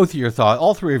both of your thoughts,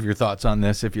 all three of your thoughts on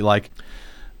this, if you like.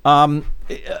 I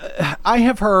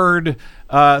have heard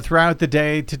throughout the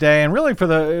day today, and really for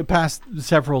the past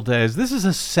several days, this is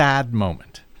a sad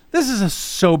moment. This is a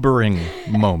sobering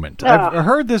moment. I've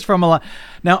heard this from a lot.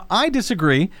 Now, I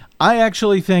disagree. I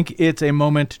actually think it's a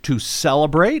moment to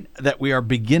celebrate that we are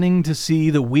beginning to see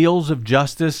the wheels of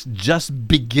justice just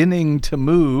beginning to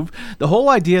move. The whole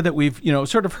idea that we've,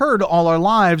 sort of heard all our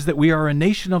lives that we are a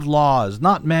nation of laws,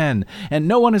 not men, and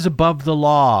no one is above the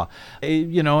law,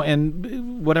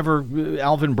 and whatever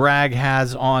Alvin Bragg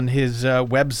has on his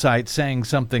website saying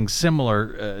something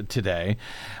similar today.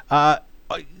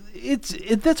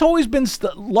 That's always been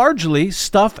largely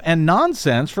stuff and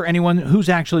nonsense for anyone who's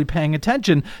actually paying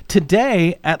attention.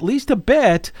 Today, at least a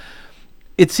bit,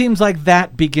 it seems like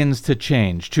that begins to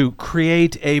change, to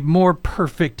create a more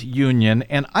perfect union.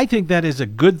 And I think that is a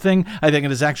good thing. I think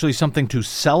it is actually something to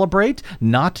celebrate,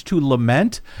 not to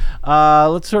lament.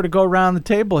 Let's sort of go around the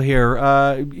table here.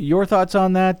 Your thoughts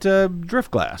on that,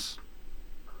 Driftglass?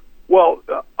 Well,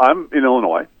 I'm in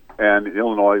Illinois, and in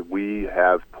Illinois we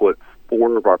have put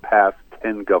 4 of our past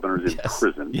 10 governors in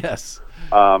prison. Yes.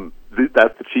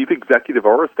 That's the chief executive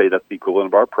of our state. That's the equivalent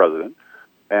of our president.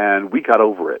 And we got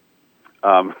over it.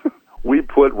 We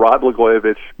put Rod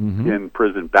Blagojevich in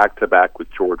prison back-to-back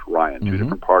with George Ryan, 2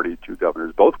 different parties, 2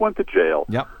 governors. Both went to jail.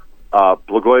 Yep.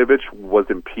 Blagojevich was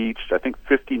impeached, I think,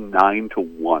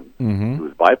 59-1. It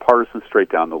was bipartisan straight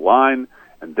down the line.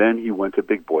 And then he went to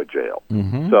big boy jail.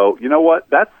 So you know what?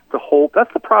 That's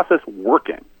the process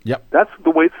working. Yep. That's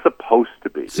the way it's supposed to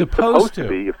be. It's supposed to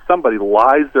be if somebody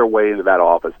lies their way into that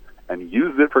office and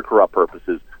uses it for corrupt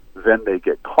purposes, then they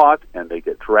get caught and they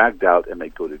get dragged out and they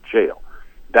go to jail.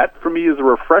 That, for me, is a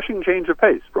refreshing change of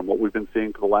pace from what we've been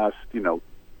seeing for the last,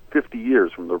 50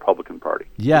 years from the Republican Party.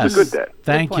 Yes. It's a good day.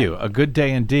 Thank you. A good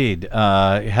day indeed.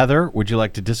 Heather, would you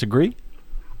like to disagree?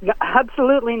 No,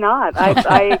 absolutely not.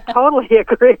 I totally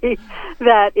agree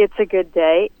that it's a good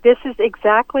day. This is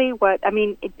exactly what,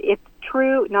 it's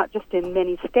true not just in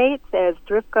many states, as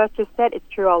Driftglass just said, it's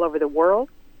true all over the world.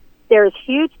 There is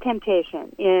huge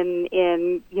temptation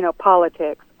in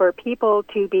politics for people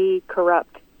to be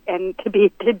corrupt and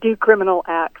to do criminal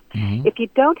acts. If you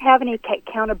don't have any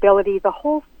accountability, the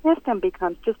whole system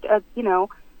becomes just a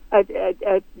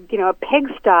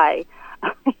pigsty.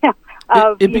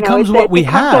 It becomes what we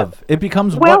have. It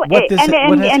becomes what has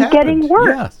happened. And getting worse.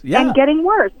 Yes. Yeah. And getting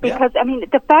worse. Because,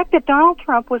 the fact that Donald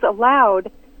Trump was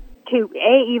allowed to,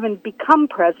 even become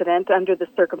president under the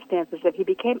circumstances that he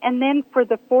became, and then for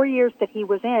the 4 years that he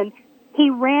was in, he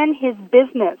ran his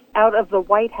business out of the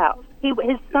White House.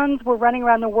 His sons were running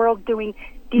around the world doing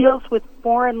deals with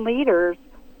foreign leaders,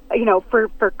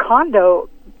 for condo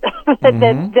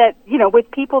that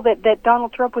with people that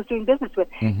Donald Trump was doing business with.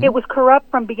 It was corrupt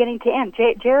from beginning to end.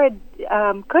 Jared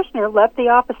Kushner left the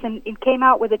office and came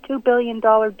out with a $2 billion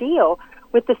deal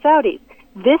with the Saudis.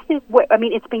 This is what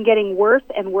it's been getting worse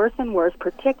and worse and worse,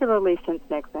 particularly since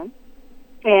Nixon.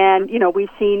 And we've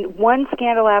seen one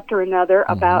scandal after another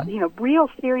about real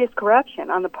serious corruption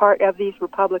on the part of these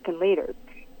Republican leaders.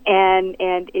 And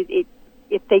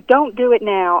if they don't do it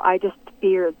now, I just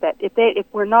fear that if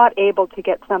we're not able to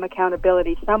get some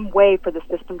accountability, some way for the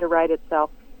system to right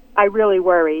itself, I really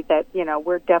worry that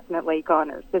we're definitely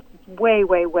goners. This is way,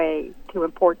 way, way too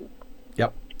important.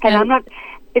 Yep. And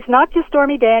it's not just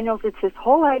Stormy Daniels, it's this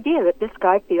whole idea that this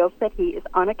guy feels that he is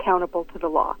unaccountable to the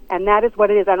law. And that is what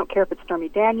it is. I don't care if it's Stormy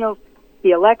Daniels,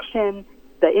 the election,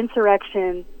 the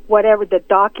insurrection, whatever, the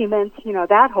documents,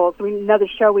 that whole, another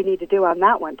show we need to do on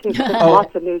that one, too, because there's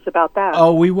lots of news about that.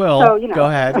 Oh, we will. So, Go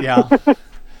ahead, yeah.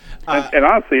 And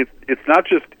honestly, it's not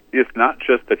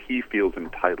just that he feels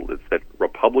entitled. It's that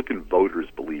Republican voters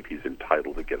believe he's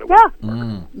entitled to get away with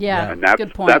murder. Yeah, and that's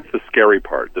good point. That's the scary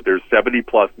part, that there's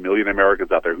 70+ million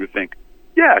Americans out there who think,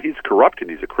 yeah, he's corrupt and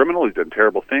he's a criminal, he's done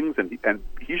terrible things, and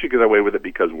he should get away with it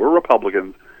because we're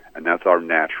Republicans, and that's our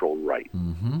natural right.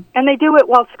 And they do it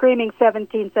while screaming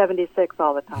 1776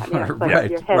 all the time. It's like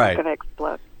your head's going to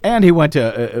explode. And he went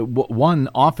to one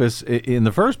office in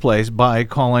the first place by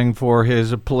calling for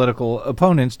his political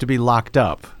opponents to be locked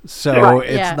up. So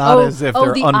it's not as if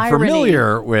they're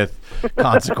unfamiliar with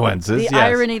consequences. The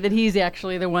irony that he's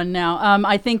actually the one now.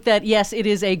 I think that, yes, it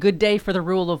is a good day for the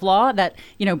rule of law, that,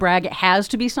 Bragg has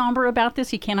to be somber about this.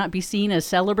 He cannot be seen as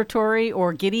celebratory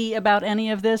or giddy about any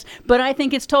of this. But I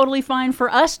think it's totally fine for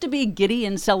us to be giddy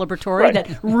and celebratory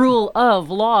that rule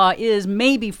of law is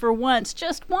maybe for once,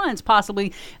 just once,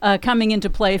 possibly coming into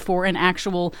play for an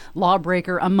actual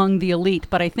lawbreaker among the elite.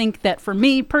 But I think that for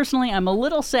me personally, I'm a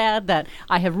little sad that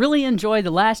I have really enjoyed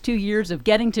the last 2 years of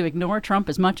getting to ignore Trump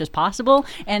as much as possible,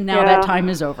 and now that time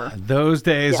is over. Those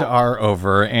days are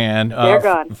over, and they're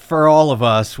gone. For all of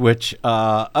us, which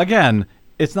again,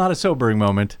 it's not a sobering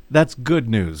moment. That's good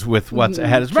news with what's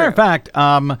ahead. As a matter of fact,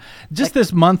 just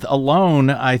this month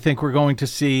alone, I think we're going to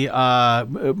see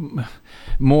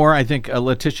more. I think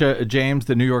Letitia James,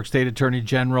 the New York State Attorney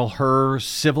General, her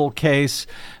civil case,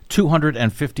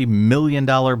 $250 million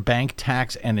bank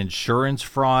tax and insurance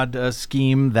fraud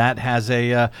scheme, that has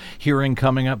a hearing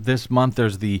coming up this month.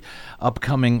 There's the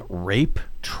upcoming rape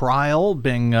trial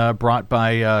being brought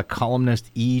by columnist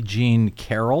E. Jean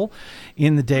Carroll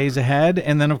in the days ahead.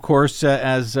 And then, of course,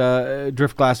 as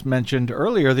Driftglass mentioned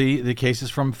earlier, the cases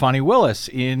from Fani Willis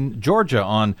in Georgia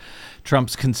on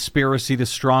Trump's conspiracy to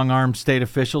strong-arm state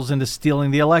officials into stealing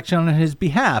the election on his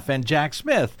behalf, and Jack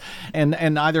Smith, and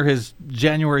either his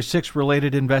January 6th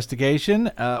related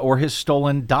investigation or his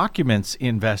stolen documents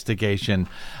investigation.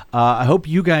 I hope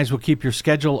you guys will keep your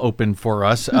schedule open for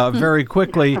us very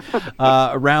quickly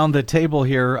around the table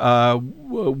here.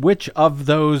 Which of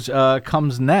those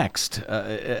comes next?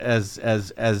 As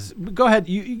go ahead.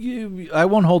 I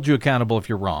won't hold you accountable if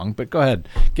you're wrong, but go ahead.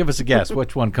 Give us a guess.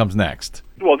 Which one comes next?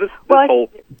 Well, this whole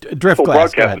Driftglass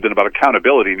broadcast has been about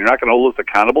accountability, and you're not going to hold us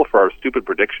accountable for our stupid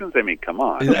predictions? I mean, come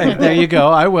on. There you go.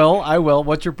 I will.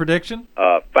 What's your prediction?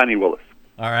 Fani Willis.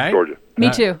 All right. Georgia. Me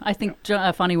too. I think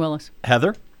Fani Willis.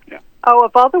 Heather? Oh,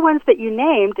 of all the ones that you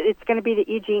named, it's going to be the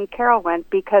E. Jean Carroll one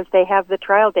because they have the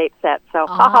trial date set. So,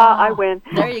 I win.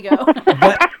 There you go.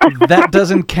 That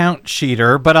doesn't count,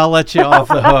 cheater, but I'll let you off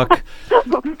the hook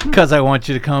because I want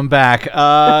you to come back.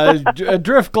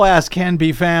 Driftglass can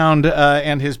be found,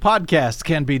 and his podcast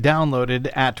can be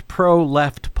downloaded at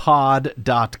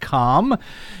proleftpod.com.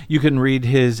 You can read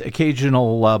his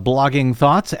occasional blogging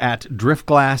thoughts at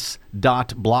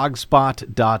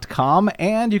driftglass.blogspot.com,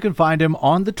 and you can find him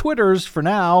on the Twitters for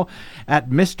now at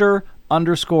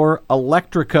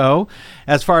Mr_Electrico.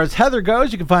 As far as Heather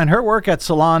goes, you can find her work at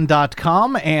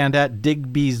salon.com and at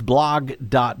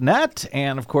digbysblog.net.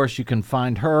 And, of course, you can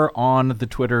find her on the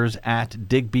Twitters at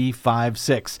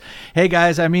Digby56. Hey,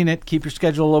 guys, I mean it. Keep your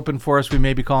schedule open for us. We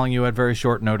may be calling you at very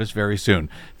short notice very soon.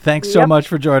 Thanks so much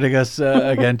for joining us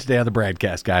again today on the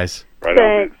BradCast, guys. Right on,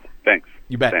 man. Thanks.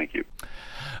 You bet. Thank you.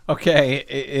 Okay,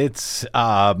 it's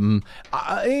I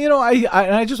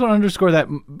just want to underscore that.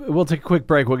 We'll take a quick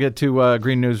break. We'll get to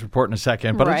Green News Report in a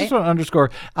second, but I just want to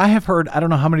underscore. I have heard I don't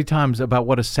know how many times about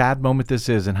what a sad moment this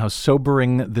is and how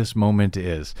sobering this moment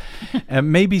is.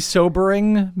 Maybe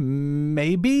sobering,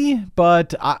 maybe,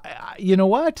 but you know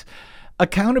what?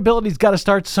 Accountability's got to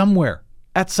start somewhere.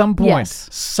 At some point,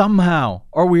 somehow,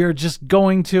 or we are just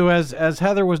going to, as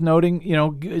Heather was noting,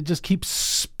 just keep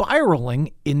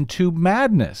spiraling into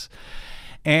madness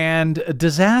and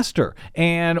disaster.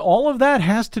 And all of that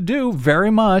has to do very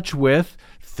much with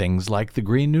things like the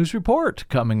Green News Report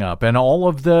coming up and all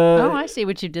of the... Oh, I see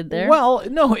what you did there. Well,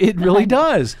 no, it really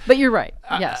does. But you're right,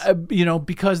 yes.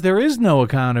 Because there is no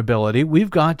accountability. We've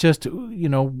got just,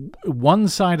 one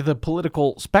side of the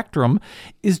political spectrum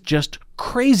is just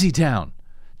crazy town.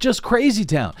 Just crazy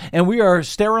town. And we are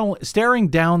staring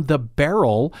down the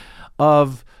barrel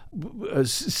of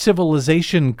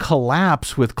civilization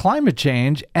collapse with climate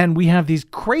change. And we have these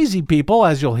crazy people,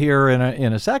 as you'll hear in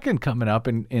a second coming up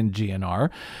in GNR,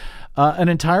 an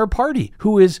entire party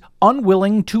who is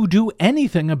unwilling to do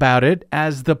anything about it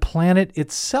as the planet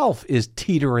itself is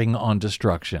teetering on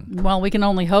destruction. Well, we can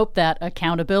only hope that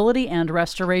accountability and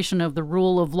restoration of the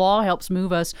rule of law helps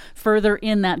move us further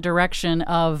in that direction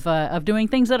of doing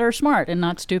things that are smart and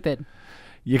not stupid.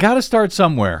 You got to start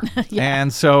somewhere.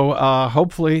 And so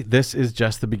hopefully this is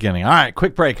just the beginning. All right,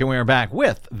 quick break, and we are back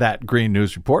with that Green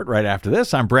News Report right after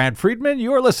this. I'm Brad Friedman.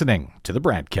 You are listening to the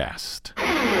BradCast.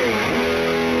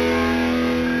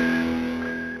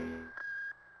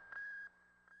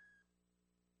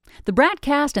 The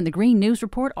BradCast and the Green News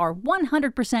Report are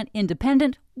 100%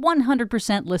 independent,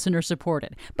 100% listener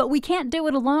supported. But we can't do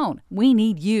it alone. We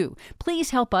need you. Please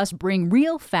help us bring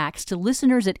real facts to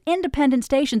listeners at independent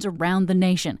stations around the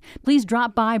nation. Please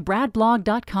drop by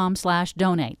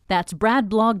bradblog.com/donate. That's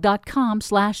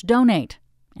bradblog.com/donate.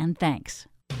 And thanks.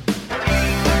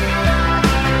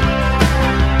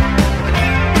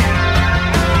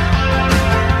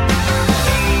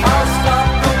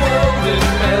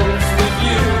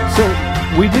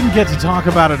 We didn't get to talk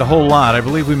about it a whole lot. I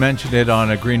believe we mentioned it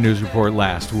on a Green News Report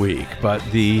last week. But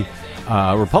the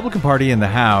Republican Party in the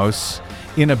House,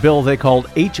 in a bill they called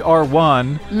H.R.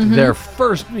 1, their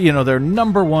first, their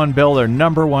number one bill, their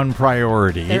number one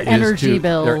priority. Their energy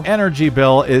bill. Their energy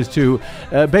bill is to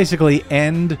basically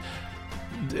end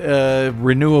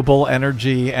renewable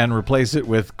energy and replace it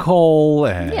with coal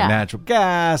and natural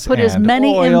gas. Put and as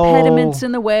many oil. impediments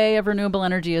in the way of renewable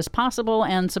energy as possible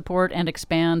and support and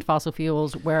expand fossil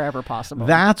fuels wherever possible.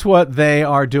 That's what they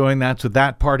are doing. That's what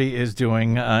that party is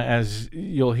doing. As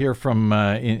you'll hear from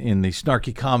in the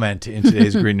snarky comment in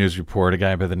today's Green News Report, a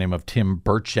guy by the name of Tim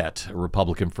Burchett, a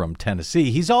Republican from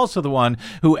Tennessee. He's also the one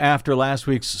who, after last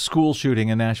week's school shooting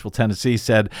in Nashville, Tennessee,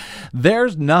 said,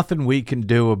 "There's nothing we can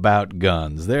do about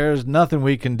guns. There's nothing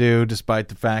we can do," despite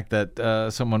the fact that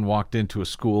someone walked into a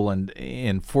school and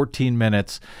in 14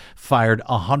 minutes fired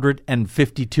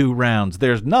 152 rounds.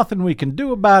 There's nothing we can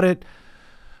do about it.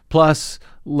 Plus,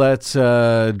 let's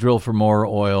drill for more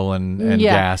oil and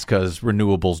gas because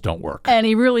renewables don't work. And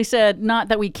he really said not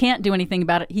that we can't do anything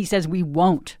about it. He says we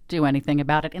won't do anything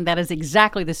about it. And that is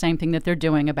exactly the same thing that they're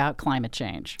doing about climate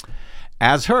change.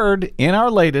 As heard in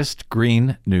our latest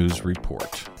Green News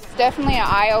Report. Definitely an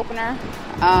eye-opener.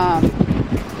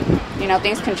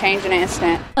 Things can change in an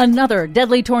instant. Another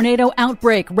deadly tornado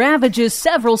outbreak ravages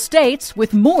several states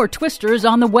with more twisters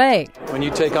on the way. When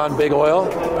you take on big oil,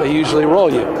 they usually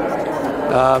roll you.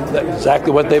 That's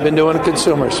exactly what they've been doing to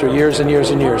consumers for years and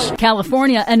years and years.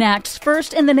 California enacts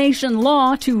first-in-the-nation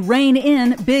law to rein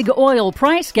in big oil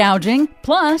price gouging.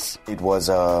 Plus, it was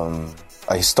a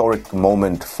historic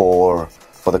moment for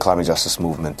the climate justice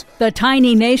movement. The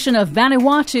tiny nation of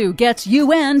Vanuatu gets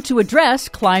UN to address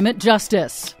climate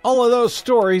justice. All of those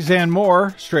stories and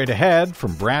more straight ahead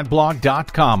from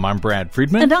BradBlog.com. I'm Brad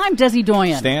Friedman. And I'm Desi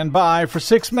Doyen. Stand by for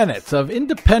 6 minutes of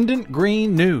independent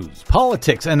green news,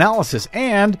 politics, analysis,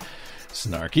 and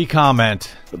snarky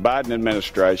comment. The Biden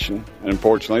administration, and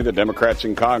unfortunately the Democrats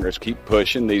in Congress, keep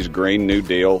pushing these Green New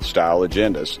Deal style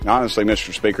agendas. Honestly,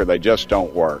 Mr. Speaker, they just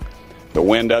don't work. The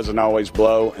wind doesn't always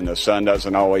blow and the sun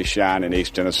doesn't always shine in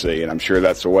East Tennessee, and I'm sure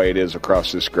that's the way it is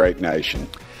across this great nation.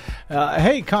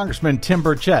 Hey, Congressman Tim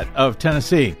Burchett of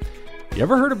Tennessee, you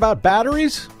ever heard about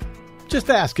batteries? Just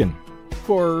asking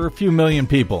for a few million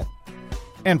people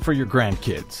and for your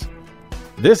grandkids.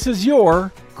 This is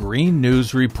your Green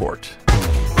News Report.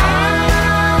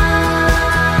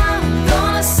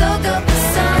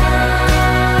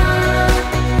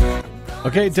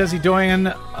 Okay, Desi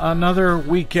Doyen, another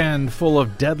weekend full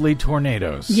of deadly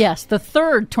tornadoes. Yes, the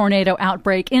third tornado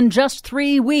outbreak in just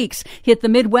 3 weeks hit the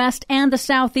Midwest and the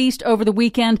Southeast over the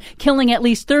weekend, killing at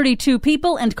least 32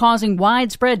 people and causing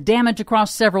widespread damage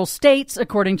across several states,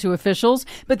 according to officials.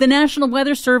 But the National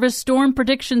Weather Service Storm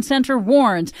Prediction Center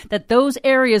warns that those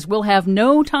areas will have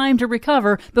no time to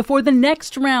recover before the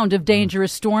next round of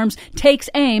dangerous storms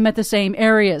takes aim at the same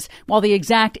areas. While the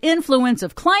exact influence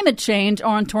of climate change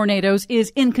on tornadoes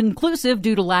is inconclusive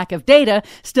due to lack of data,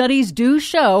 studies do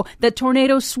show that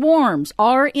tornado swarms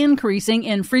are increasing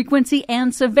in frequency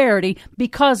and severity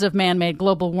because of man-made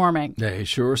global warming. They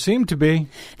sure seem to be.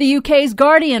 The UK's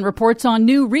Guardian reports on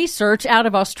new research out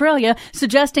of Australia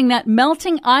suggesting that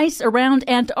melting ice around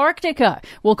Antarctica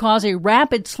will cause a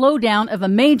rapid slowdown of a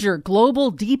major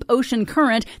global deep ocean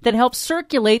current that helps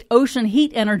circulate ocean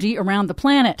heat energy around the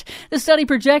planet. The study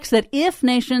projects that if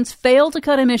nations fail to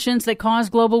cut emissions that cause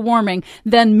global warming,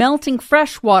 then melting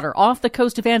fresh water off the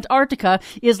coast of Antarctica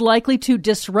is likely to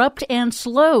disrupt and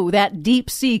slow that deep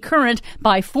sea current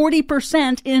by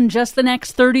 40% in just the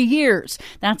next 30 years.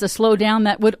 That's a slowdown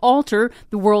that would alter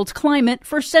the world's climate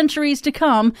for centuries to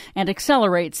come and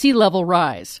accelerate sea level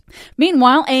rise.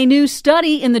 Meanwhile, a new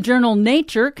study in the journal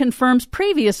Nature confirms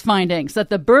previous findings that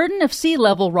the burden of sea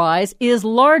level rise is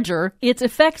larger, its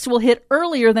effects will hit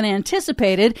earlier than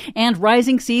anticipated, and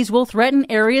rising seas will threaten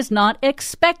areas not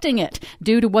expecting it,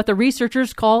 due to what the researchers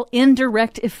researchers call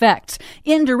indirect effects.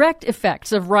 Indirect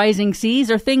effects of rising seas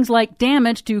are things like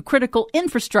damage to critical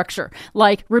infrastructure,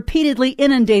 like repeatedly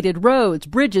inundated roads,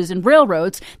 bridges, and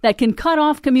railroads that can cut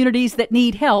off communities that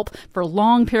need help for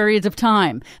long periods of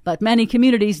time. But many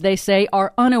communities, they say,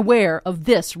 are unaware of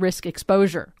this risk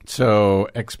exposure. So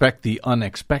expect the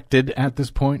unexpected at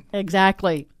this point?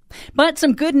 Exactly. But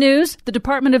some good news. The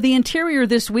Department of the Interior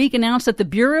this week announced that the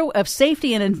Bureau of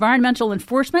Safety and Environmental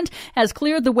Enforcement has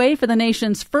cleared the way for the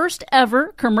nation's first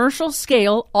ever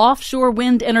commercial-scale offshore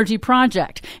wind energy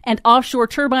project. And offshore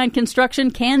turbine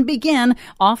construction can begin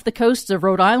off the coasts of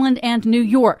Rhode Island and New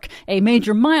York, a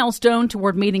major milestone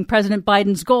toward meeting President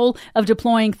Biden's goal of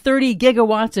deploying 30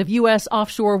 gigawatts of U.S.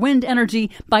 offshore wind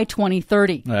energy by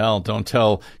 2030. Well, don't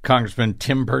tell Congressman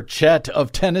Tim Burchett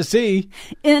of Tennessee.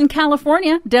 In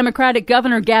California, Democratic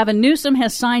Governor Gavin Newsom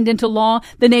has signed into law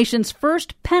the nation's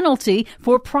first penalty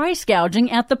for price gouging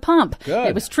at the pump. Good.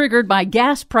 It was triggered by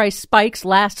gas price spikes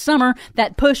last summer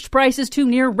that pushed prices to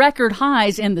near record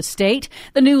highs in the state.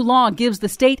 The new law gives the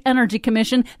State Energy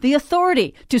Commission the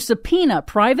authority to subpoena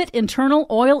private internal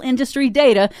oil industry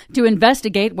data to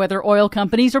investigate whether oil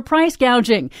companies are price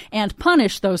gouging and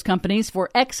punish those companies for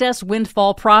excess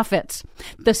windfall profits.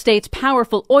 The state's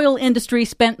powerful oil industry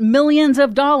spent millions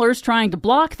of dollars trying to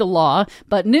block the law,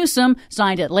 but Newsom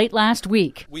signed it late last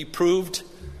week. We proved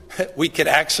we could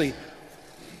actually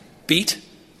beat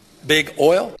big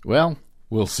oil. Well,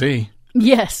 we'll see.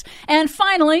 Yes. And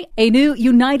finally, a new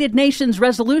United Nations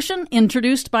resolution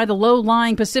introduced by the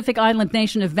low-lying Pacific Island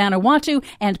nation of Vanuatu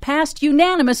and passed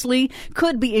unanimously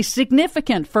could be a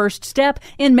significant first step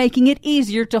in making it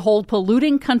easier to hold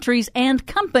polluting countries and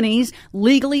companies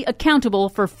legally accountable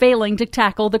for failing to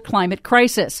tackle the climate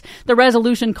crisis. The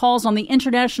resolution calls on the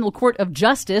International Court of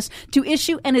Justice to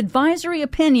issue an advisory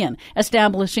opinion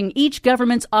establishing each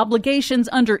government's obligations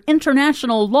under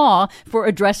international law for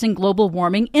addressing global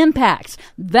warming impacts.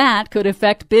 That could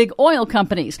affect big oil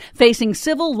companies facing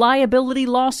civil liability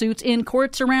lawsuits in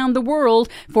courts around the world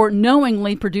for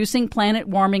knowingly producing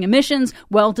planet-warming emissions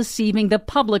while deceiving the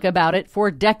public about it for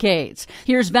decades.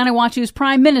 Here's Vanuatu's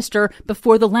Prime Minister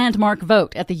before the landmark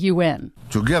vote at the UN.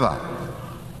 Together,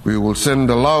 we will send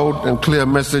a loud and clear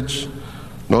message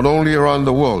not only around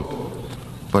the world,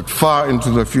 but far into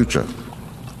the future,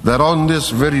 that on this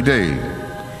very day,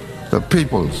 the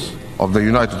peoples of the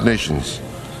United Nations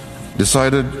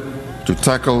decided to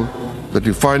tackle the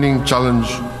defining challenge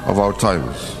of our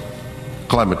times,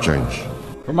 climate change.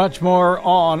 For much more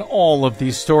on all of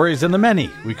these stories and the many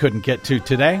we couldn't get to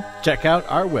today, check out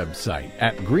our website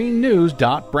at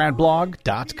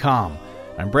greennews.bradblog.com.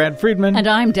 I'm Brad Friedman. And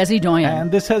I'm Desi Doyen. And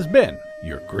this has been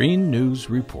your Green News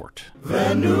Report.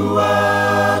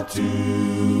 Vanuatu,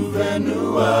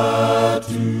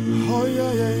 Vanuatu. Oh,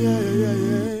 yeah, yeah, yeah, yeah,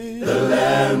 yeah. The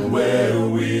land where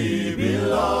we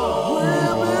belong.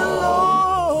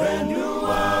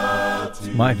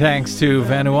 My thanks to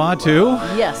Vanuatu.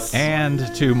 Yes. And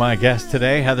to my guest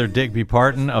today, Heather Digby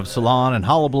Parton of Salon and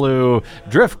Hullabaloo,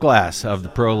 Driftglass of the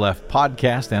Pro Left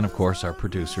podcast, and of course our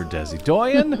producer Desi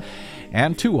Doyen.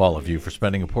 And to all of you for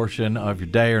spending a portion of your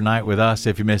day or night with us.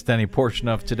 If you missed any portion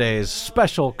of today's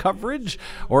special coverage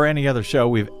or any other show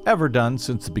we've ever done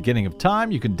since the beginning of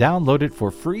time, you can download it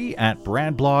for free at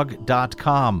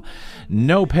bradblog.com.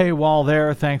 No paywall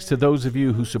there, thanks to those of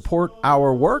you who support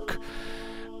our work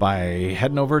by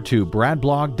heading over to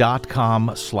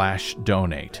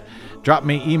bradblog.com/donate. Drop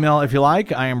me email if you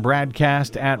like. I am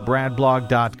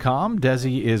BradCast@bradblog.com.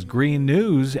 Desi is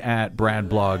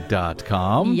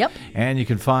greennews@bradblog.com. Yep. And you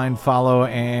can find, follow,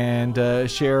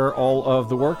 and share all of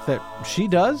the work that she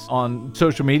does on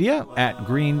social media at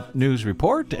Green News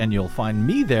Report. And you'll find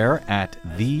me there at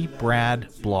The Brad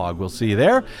Blog. We'll see you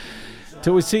there.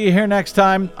 Till we see you here next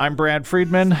time, I'm Brad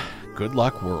Friedman. Good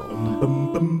luck,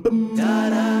 world.